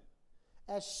to do.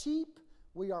 As sheep,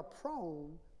 we are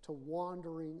prone to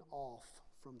wandering off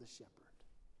from the shepherd.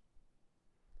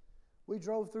 We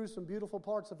drove through some beautiful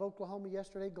parts of Oklahoma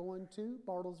yesterday going to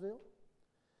Bartlesville.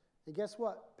 And guess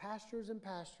what? Pastures and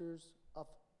pastures of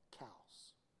cows.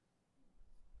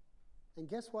 And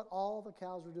guess what all the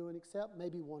cows were doing except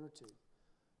maybe one or two.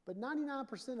 But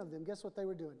 99% of them, guess what they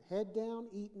were doing? Head down,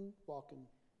 eating, walking.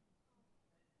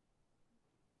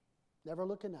 Never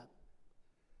looking up.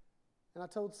 And I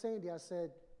told Sandy, I said,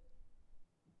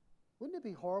 wouldn't it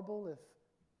be horrible if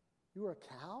you were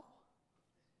a cow?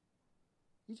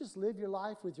 You just live your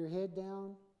life with your head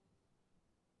down,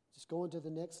 just going to the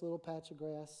next little patch of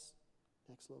grass,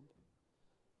 next little.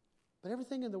 But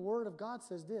everything in the Word of God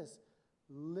says this,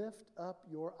 lift up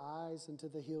your eyes into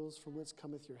the hills from whence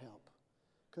cometh your help,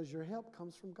 because your help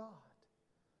comes from God.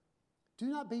 Do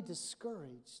not be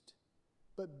discouraged,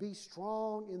 but be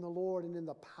strong in the Lord and in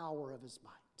the power of His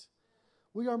might.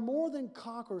 We are more than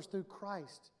conquerors through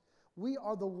Christ. We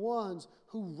are the ones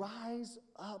who rise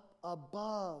up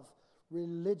above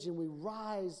religion. We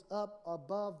rise up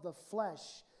above the flesh,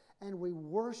 and we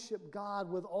worship God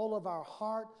with all of our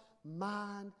heart,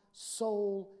 mind,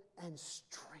 soul, and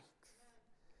strength.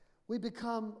 We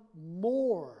become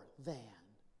more than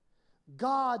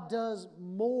God does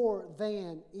more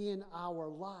than in our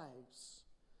lives.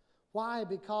 Why?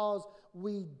 Because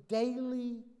we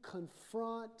daily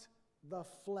confront the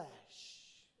flesh.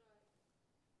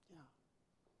 Yeah.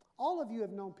 All of you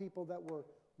have known people that were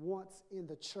once in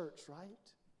the church, right?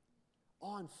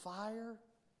 On fire,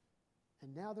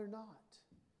 and now they're not.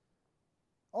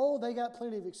 Oh, they got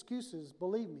plenty of excuses,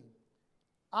 believe me.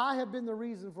 I have been the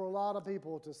reason for a lot of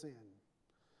people to sin.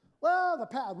 Well,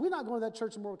 we're not going to that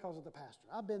church anymore because of the pastor.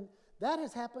 That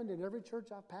has happened in every church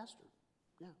I've pastored.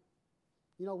 Yeah.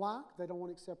 You know why? They don't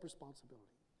want to accept responsibility.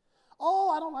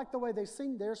 Oh, I don't like the way they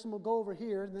sing there, so we'll go over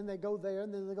here, and then they go there,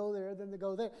 and then they go there, and then they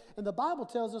go there. And the Bible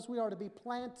tells us we are to be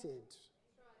planted.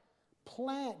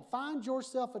 Find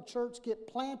yourself a church, get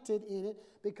planted in it,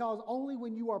 because only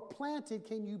when you are planted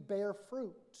can you bear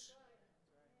fruit.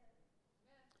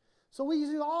 So we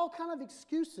use all kind of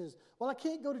excuses. Well, I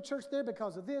can't go to church there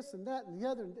because of this and that and the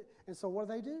other. And so what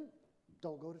do?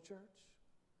 Don't go to church.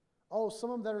 Oh, some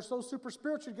of them that are so super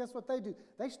spiritual, guess what they do?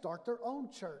 They start their own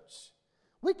church.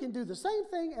 We can do the same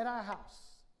thing at our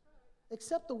house.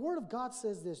 Except the Word of God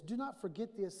says this, do not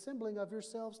forget the assembling of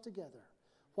yourselves together.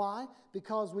 Why?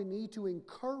 Because we need to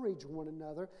encourage one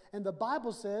another. And the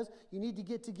Bible says you need to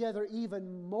get together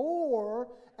even more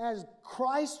as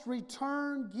Christ's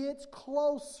return gets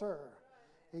closer.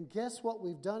 And guess what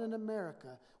we've done in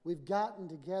America? We've gotten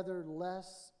together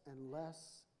less and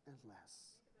less and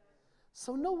less.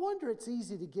 So no wonder it's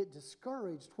easy to get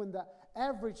discouraged when the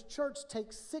average church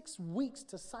takes 6 weeks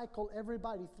to cycle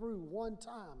everybody through one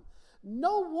time.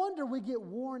 No wonder we get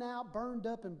worn out, burned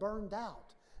up, and burned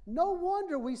out. No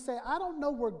wonder we say, I don't know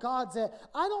where God's at.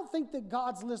 I don't think that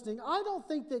God's listening. I don't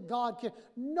think that God can.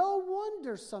 No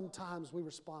wonder sometimes we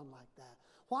respond like that.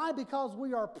 Why? Because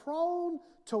we are prone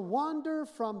to wander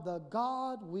from the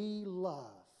God we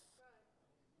love.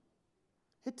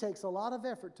 It takes a lot of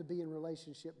effort to be in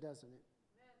relationship, doesn't it?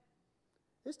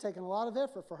 It's taken a lot of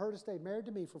effort for her to stay married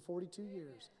to me for 42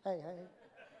 years. Hey.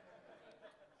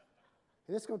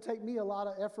 And it's going to take me a lot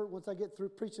of effort once I get through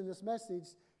preaching this message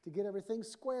to get everything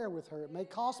square with her. It may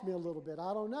cost me a little bit.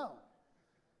 I don't know.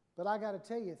 But I got to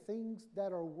tell you, things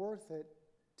that are worth it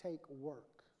take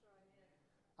work.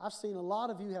 I've seen a lot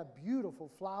of you have beautiful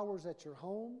flowers at your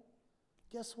home.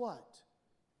 Guess what?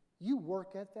 You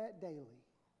work at that daily.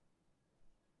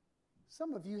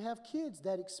 Some of you have kids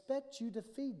that expect you to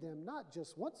feed them not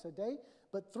just once a day,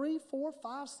 but 3, 4,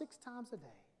 5, 6 times a day.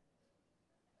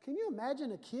 Can you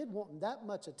imagine a kid wanting that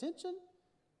much attention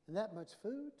and that much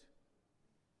food?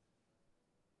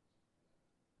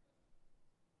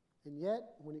 And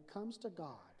yet, when it comes to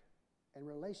God and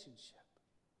relationship,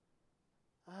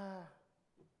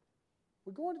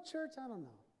 we're going to church, I don't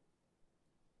know.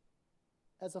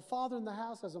 As a father in the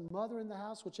house, as a mother in the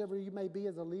house, whichever you may be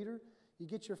as a leader, you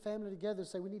get your family together and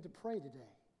say, we need to pray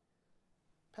today.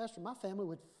 Pastor, my family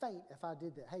would faint if I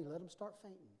did that. Hey, let them start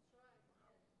fainting.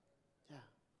 Yeah.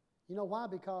 You know why?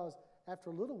 Because after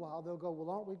a little while, they'll go, well,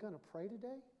 aren't we going to pray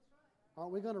today?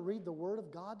 Aren't we going to read the Word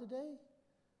of God today?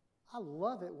 I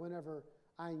love it whenever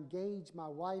I engage my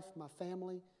wife, my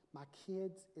family, my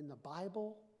kids in the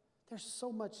Bible. There's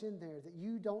so much in there that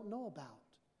you don't know about.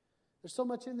 There's so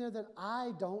much in there that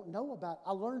I don't know about.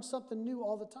 I learn something new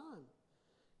all the time.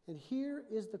 And here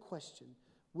is the question.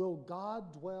 Will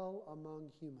God dwell among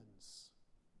humans?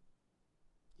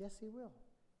 Yes, He will.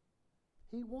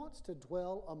 He wants to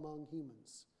dwell among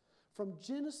humans. From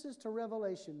Genesis to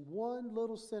Revelation, one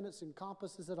little sentence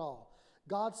encompasses it all.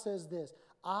 God says this,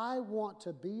 I want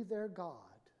to be their God,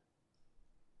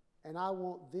 and I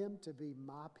want them to be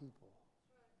my people.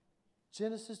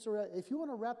 Genesis to if you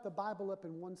want to wrap the Bible up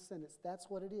in one sentence, that's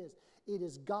what it is. It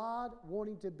is God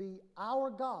wanting to be our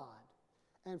God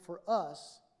and for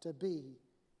us to be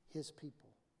His people.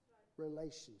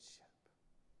 Relationship.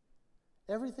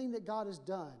 Everything that God has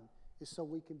done is so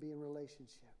we can be in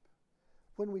relationship.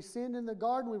 When we sinned in the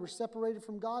garden, we were separated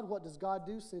from God. What does God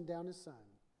do? Send down His Son.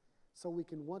 So we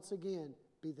can once again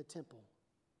be the temple.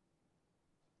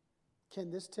 Can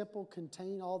this temple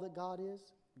contain all that God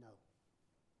is? No.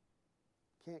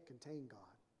 Can't contain God.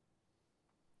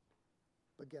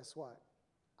 But guess what?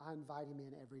 I invite Him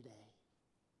in every day.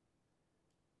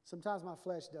 Sometimes my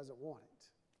flesh doesn't want it.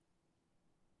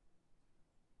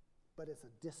 But it's a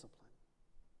discipline.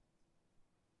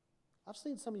 I've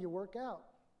seen some of you work out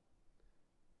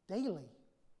daily.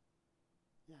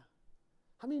 Yeah.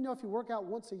 How many know if you work out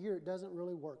once a year, it doesn't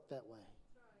really work that way?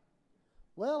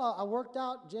 Well, I worked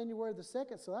out January the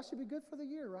 2nd, so that should be good for the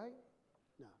year, right?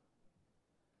 No.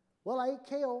 Well, I ate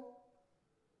kale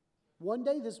one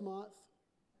day this month,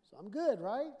 so I'm good,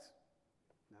 right?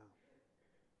 No.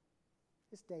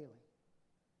 It's daily.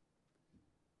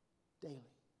 daily.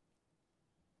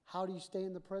 How do you stay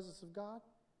in the presence of God?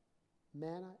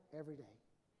 Manna every day.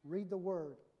 Read the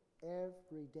Word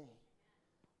every day.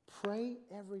 Pray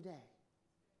every day.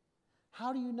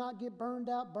 How do you not get burned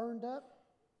out, burned up?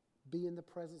 Be in the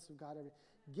presence of God every day.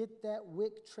 Get that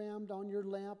wick trimmed on your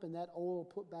lamp and that oil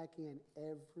put back in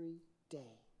every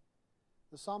day.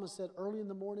 The psalmist said, early in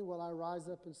the morning will I rise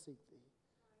up and seek thee.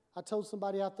 I told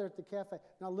somebody out there at the cafe,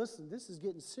 now listen, this is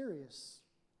getting serious.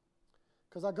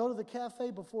 Because I go to the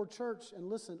cafe before church and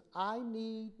listen, I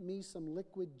need me some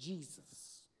liquid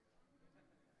Jesus.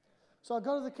 So I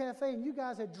go to the cafe and you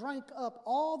guys had drank up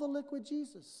all the liquid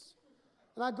Jesus.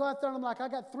 And I go out there and I'm like, I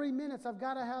got 3 minutes. I've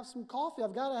got to have some coffee.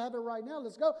 I've got to have it right now.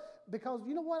 Let's go. Because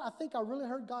you know what? I think I really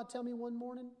heard God tell me one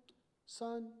morning,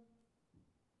 son,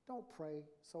 don't pray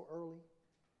so early.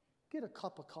 Get a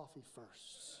cup of coffee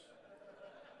first.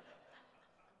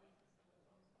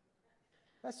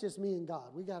 That's just me and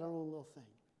God. We got our own little thing.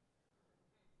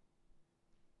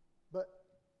 But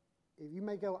if you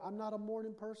may go, I'm not a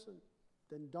morning person,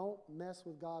 then don't mess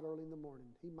with God early in the morning.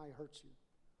 He might hurt you.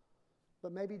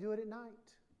 But maybe do it at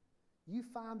night. You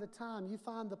find the time, you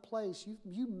find the place,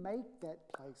 you make that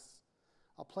place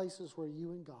a places where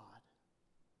you and God.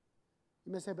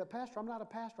 You may say, but Pastor, I'm not a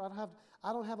pastor.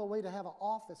 I don't have a way to have an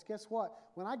office. Guess what?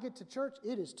 When I get to church,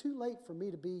 it is too late for me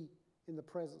to be in the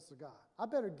presence of God. I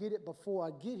better get it before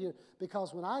I get here,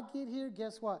 because when I get here,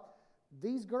 guess what?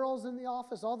 These girls in the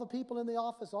office, all the people in the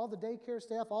office, all the daycare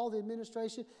staff, all the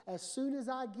administration, as soon as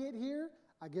I get here,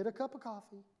 I get a cup of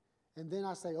coffee, and then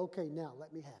I say, okay, now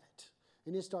let me have it.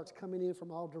 And it starts coming in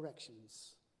from all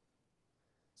directions.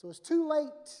 So it's too late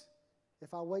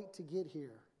if I wait to get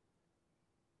here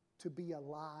to be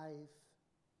alive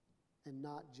and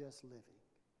not just living.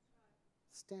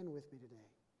 Stand with me today.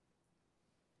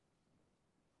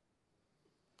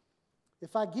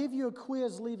 If I give you a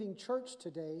quiz leaving church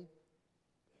today,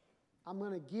 I'm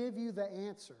going to give you the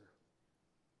answer.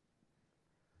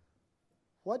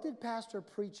 What did Pastor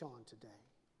preach on today?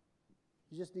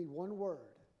 You just need one word.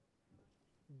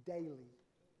 Daily.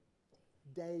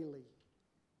 Daily.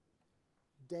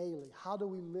 Daily. How do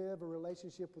we live a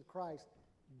relationship with Christ?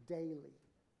 Daily.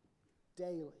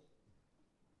 Daily.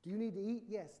 Do you need to eat?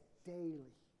 Yes,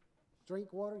 daily.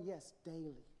 Drink water? Yes,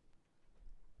 daily.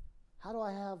 How do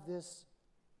I have this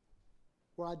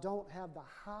where I don't have the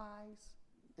highs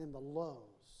and the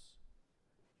lows?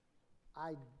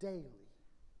 I daily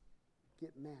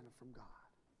get manna from God.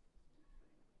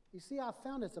 You see, I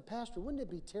found as a pastor, wouldn't it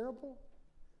be terrible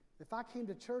if I came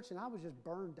to church and I was just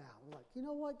burned out? I'm like, you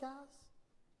know what, guys?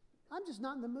 I'm just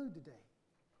not in the mood today.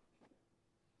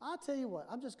 I'll tell you what,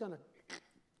 I'm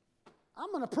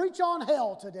going to preach on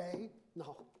hell today.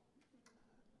 No.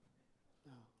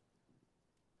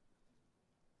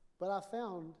 But I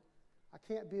found I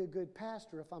can't be a good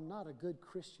pastor if I'm not a good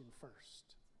Christian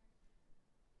first.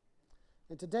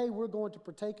 And today we're going to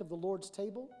partake of the Lord's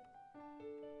table.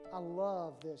 I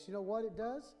love this. You know what it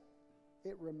does?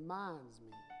 It reminds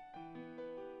me.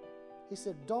 He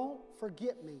said, don't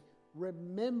forget me.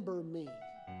 Remember me.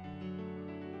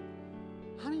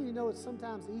 How many of you know it's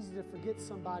sometimes easy to forget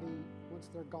somebody once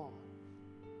they're gone?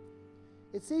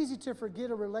 It's easy to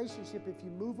forget a relationship if you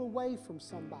move away from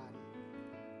somebody.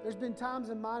 There's been times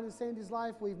in mine and Sandy's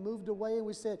life we've moved away and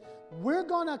we said, we're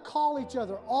going to call each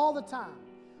other all the time.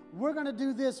 We're going to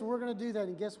do this and we're going to do that.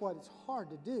 And guess what? It's hard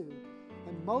to do.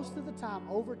 And most of the time,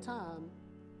 over time,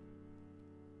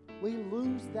 we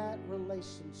lose that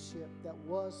relationship that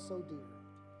was so dear.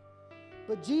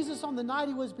 But Jesus, on the night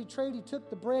he was betrayed, he took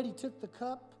the bread, he took the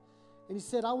cup, and he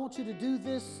said, I want you to do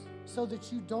this so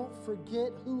that you don't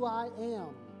forget who I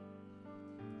am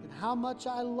and how much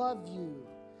I love you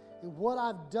and what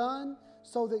I've done,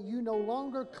 so that you no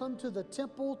longer come to the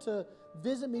temple to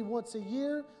visit me once a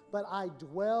year, but I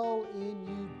dwell in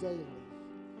you daily.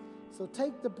 So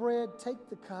take the bread, take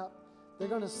the cup. They're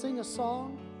going to sing a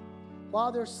song.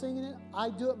 While they're singing it, I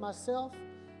do it myself.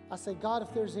 I say, God,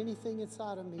 if there's anything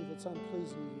inside of me that's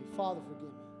unpleasing to you, Father,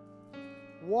 forgive me.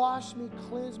 Wash me,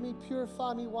 cleanse me,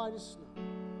 purify me white as snow.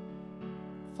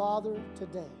 Father,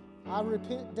 today, I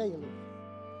repent daily.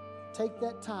 Take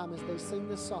that time as they sing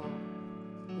this song,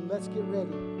 and let's get ready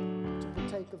to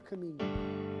partake of communion.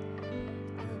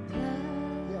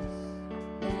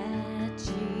 That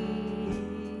Jesus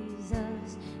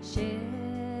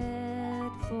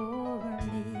shed for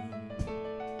me,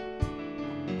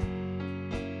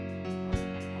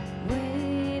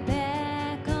 way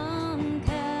back on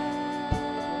Calvary,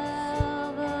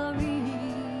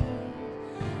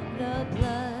 the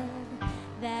blood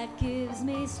that gives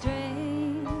me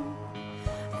strength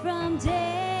from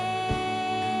day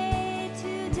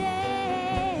to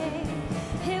day,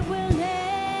 it will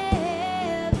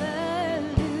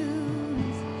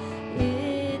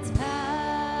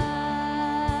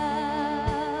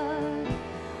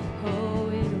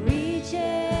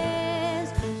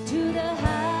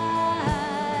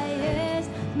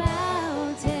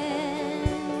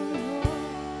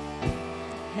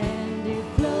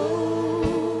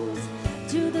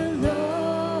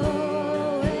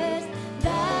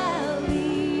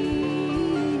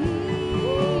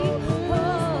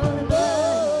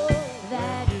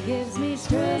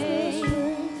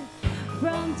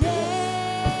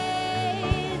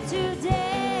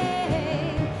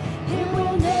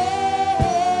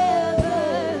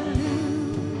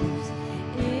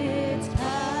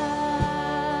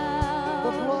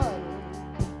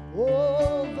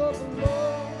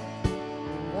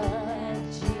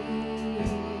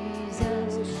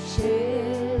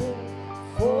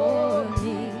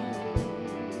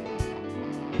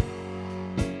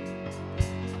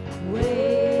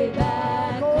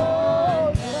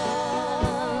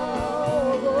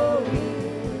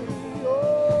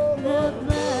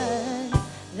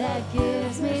that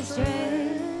gives me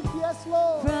strength Yes,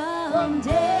 Lord. from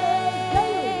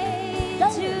day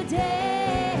to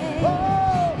day.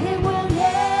 It will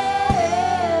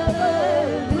never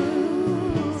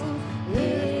lose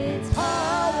its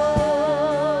power.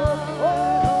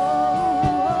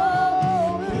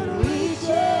 It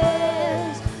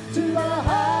reaches to the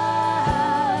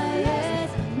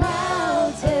highest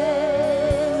mountain,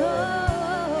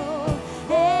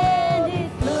 and it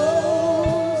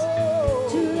flows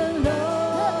to the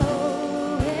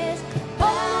lowest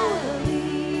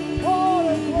valley.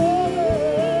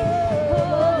 The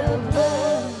blood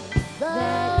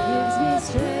that gives me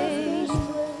strength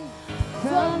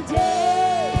from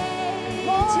day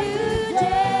to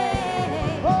day.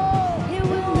 It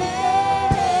will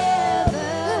never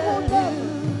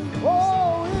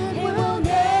lose. It will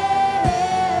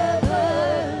never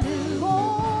lose.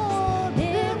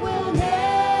 It will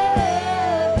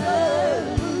never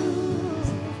lose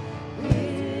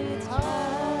its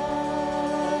power.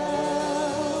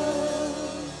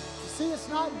 See, it's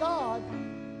not God.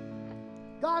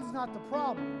 God's not the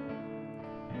problem.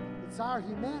 It's our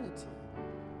humanity.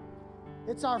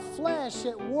 It's our flesh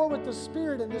at war with the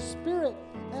Spirit and the Spirit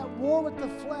at war with the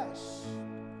flesh.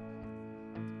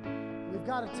 We've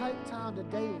got to take time to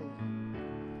daily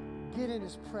get in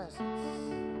His presence,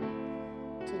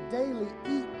 to daily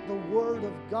eat the Word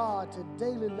of God, to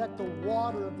daily let the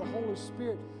water of the Holy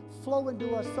Spirit flow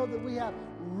into us so that we have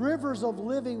rivers of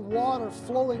living water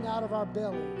flowing out of our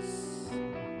bellies.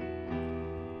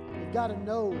 We've got to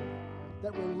know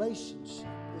that relationship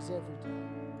is everything.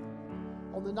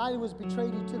 On the night He was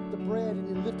betrayed, He took the bread and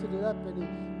He lifted it up and He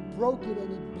broke it and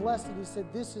He blessed it. He said,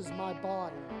 "This is my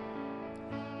body."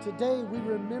 Today we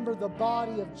remember the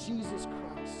body of Jesus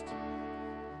Christ.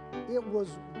 It was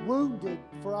wounded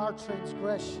for our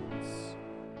transgressions.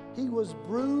 He was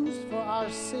bruised for our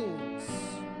sins.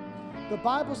 The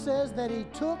Bible says that He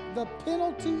took the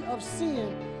penalty of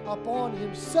sin upon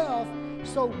Himself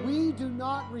so we do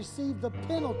not receive the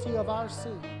penalty of our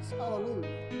sins.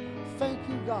 Hallelujah. Thank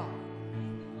you, God.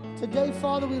 Today,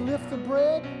 Father, we lift the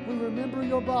bread. We remember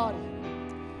Your body.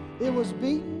 It was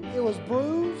beaten. It was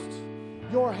bruised.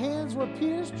 Your hands were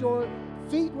pierced. Your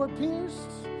feet were pierced.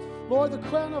 Lord, the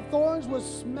crown of thorns was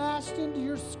smashed into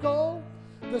your skull.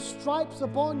 The stripes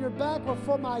upon your back were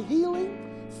for my healing.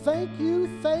 Thank you,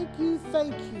 thank you,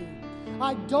 thank you.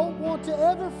 I don't want to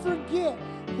ever forget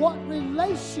what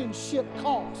relationship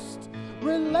cost.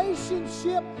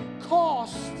 Relationship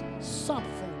cost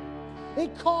something.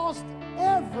 It cost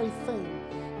everything.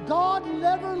 God,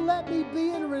 never let me be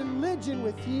in religion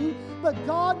with you, but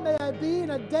God, may I be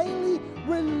in a daily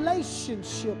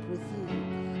relationship with you.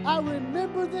 I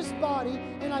remember this body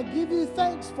and I give you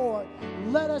thanks for it.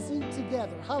 Let us eat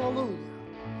together. Hallelujah.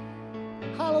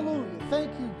 Hallelujah.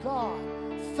 Thank you, God.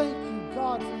 Thank you,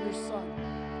 God, for your Son.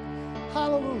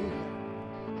 Hallelujah.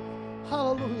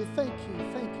 Hallelujah. Thank you.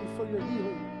 Thank you for your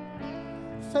healing.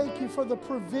 Thank you for the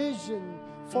provision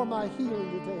for my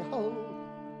healing today. Hallelujah.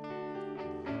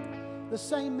 The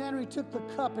same manner He took the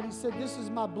cup and He said, "This is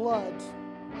my blood."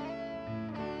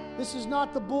 This is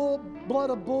not the blood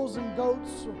of bulls and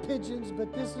goats or pigeons,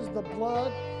 but this is the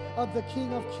blood of the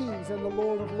King of Kings and the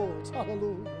Lord of Lords.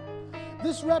 Hallelujah.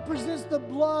 This represents the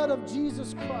blood of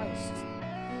Jesus Christ,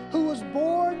 who was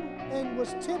born and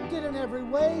was tempted in every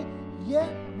way, yet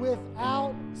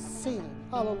without sin.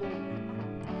 Hallelujah.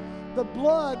 The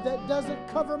blood that doesn't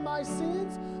cover my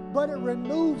sins, but it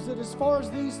removes it as far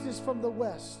as the east is from the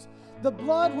west. The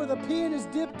blood where the pen is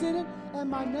dipped in it and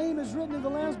my name is written in the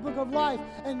Lamb's Book of Life,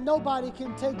 and nobody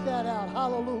can take that out.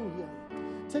 Hallelujah.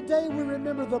 Today we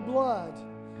remember the blood.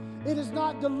 It is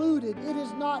not diluted. It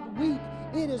is not weak.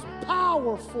 It is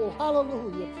powerful.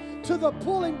 Hallelujah. To the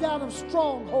pulling down of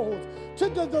strongholds, to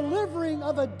the delivering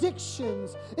of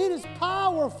addictions. It is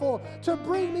powerful to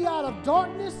bring me out of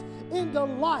darkness into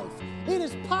life. It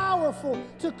is powerful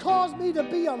to cause me to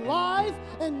be alive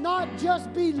and not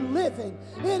just be living.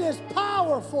 It is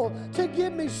powerful to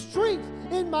give me strength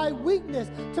in my weakness,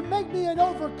 to make me an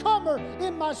overcomer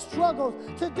in my struggles.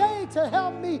 Today, to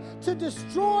help me to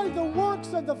destroy the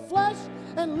works of the flesh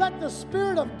and let the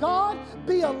Spirit of God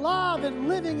be alive and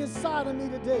living inside of me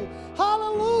today.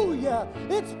 Hallelujah.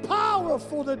 It's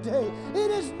powerful today.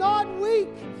 It is not weak,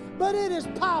 but it is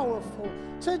powerful.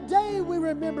 Today we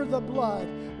remember the blood.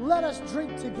 Let us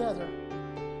drink together.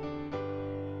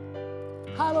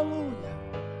 Hallelujah.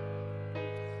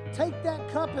 Take that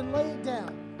cup and lay it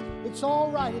down. It's all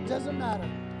right. It doesn't matter.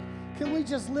 Can we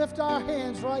just lift our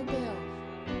hands right now?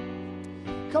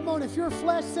 Come on, if your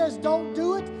flesh says don't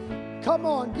do it, come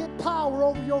on, get power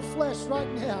over your flesh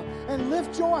right now and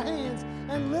lift your hands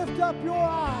and lift up your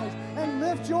eyes and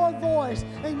lift your voice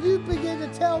and you begin to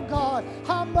tell God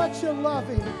how much you love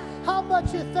Him, how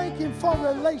much you thank Him for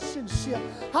relationship,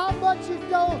 how much you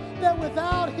know that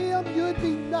without Him you'd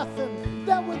be nothing,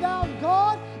 that without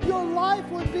God your life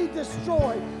would be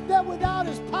destroyed, that without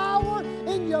His power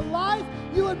in your life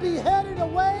you would be headed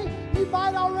away. You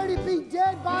might already be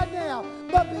dead by now,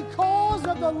 but because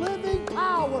of the living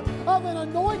power of an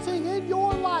anointing in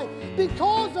your life,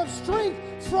 because of strength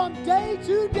from day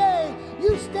to day,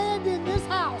 you stand in this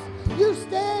house, you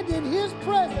stand in His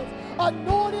presence,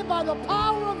 anointed by the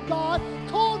power of God,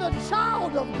 called a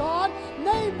child of God,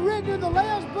 name written in the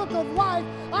Lamb's Book of Life.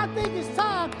 I think it's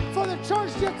time for the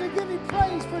church just to give Him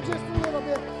praise for just a little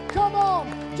bit. Come on,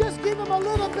 just give Him a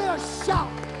little bit of shout.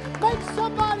 Make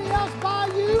somebody else by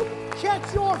you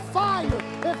catch your fire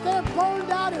if they're burned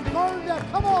out and burned up.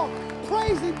 Come on,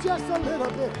 praise Him just a little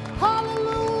bit.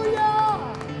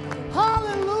 Hallelujah!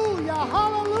 Hallelujah!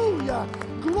 Hallelujah!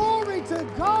 Glory to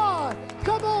God!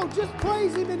 Come on, just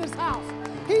praise Him in His house.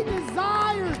 He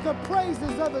desires the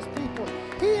praises of His people.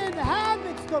 He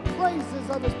inhabits the praises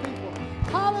of His people.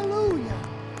 Hallelujah!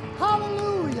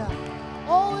 Hallelujah!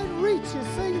 Oh, it reaches.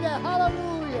 Sing that.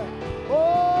 Hallelujah!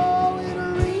 Oh, it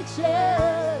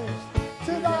reaches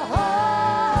to the highest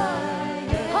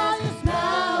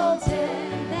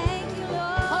mountain. Thank you,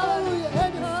 Lord. Hallelujah!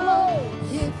 And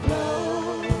It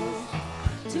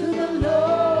flows to the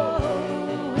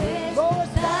lowest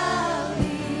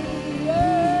valley. Yeah.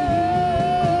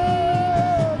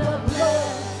 The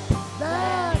blood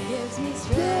That gives me gives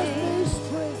strength me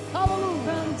strength. Hallelujah!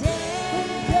 from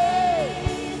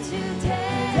day to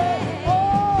day.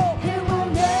 Oh, It will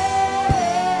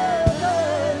never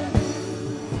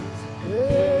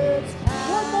it's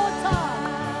one more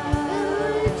time. It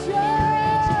reaches.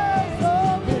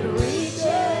 Oh, It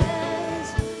reaches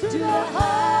to the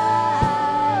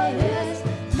highest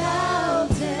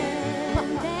mountain.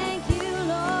 Thank you,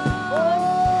 Lord.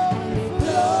 oh, It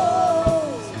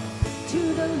flows to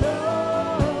the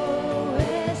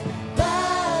lowest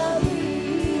valley.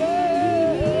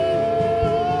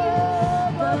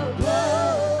 The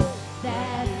blood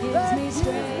that gives me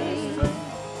strength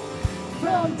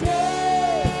from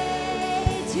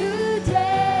day to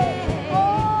day.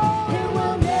 It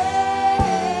will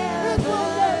never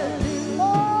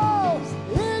lose.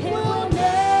 it It will will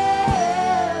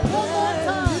never. One more never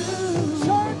time. lose.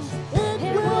 Church, it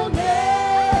It will will never never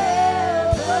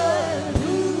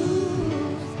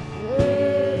lose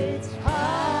its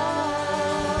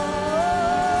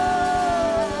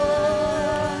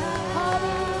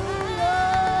Hallelujah.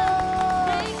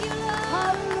 Thank you, Lord.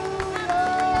 Hallelujah.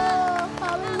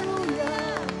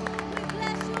 Hallelujah. We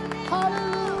bless your name,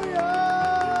 Hallelujah.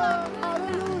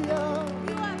 Hallelujah. Lord.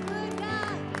 You are good,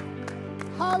 God.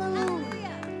 Hallelujah.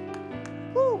 Hallelujah.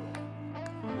 Whew.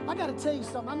 I got to tell you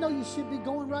something. I know you should be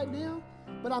going right now,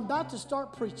 but I'm about to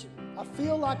start preaching. I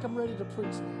feel like I'm ready to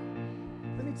preach now.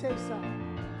 Let me tell you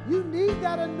something. You need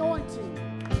that anointing,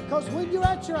 because when you're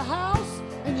at your house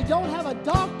and you don't have a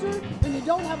doctor and you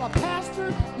don't have a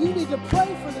pastor, you need to pray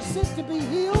for the sick to be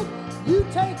healed. You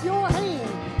take your hand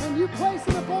and you place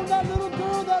it upon that little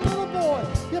girl, that little boy.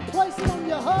 You place it on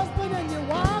your husband and your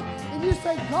wife, and you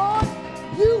say, God,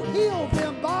 you heal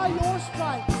them by your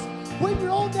stripes. When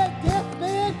you're on that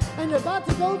deathbed and you're about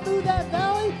to go through that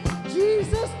valley,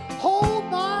 Jesus, hold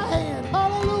my hand.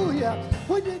 Hallelujah.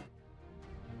 When you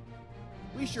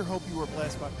We sure hope you were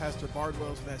blessed by Pastor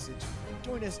Bardwell's message.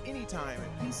 Join us anytime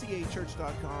at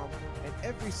pcachurch.com and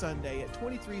every Sunday at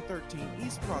 2313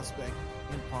 East Prospect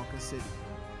in Ponca City.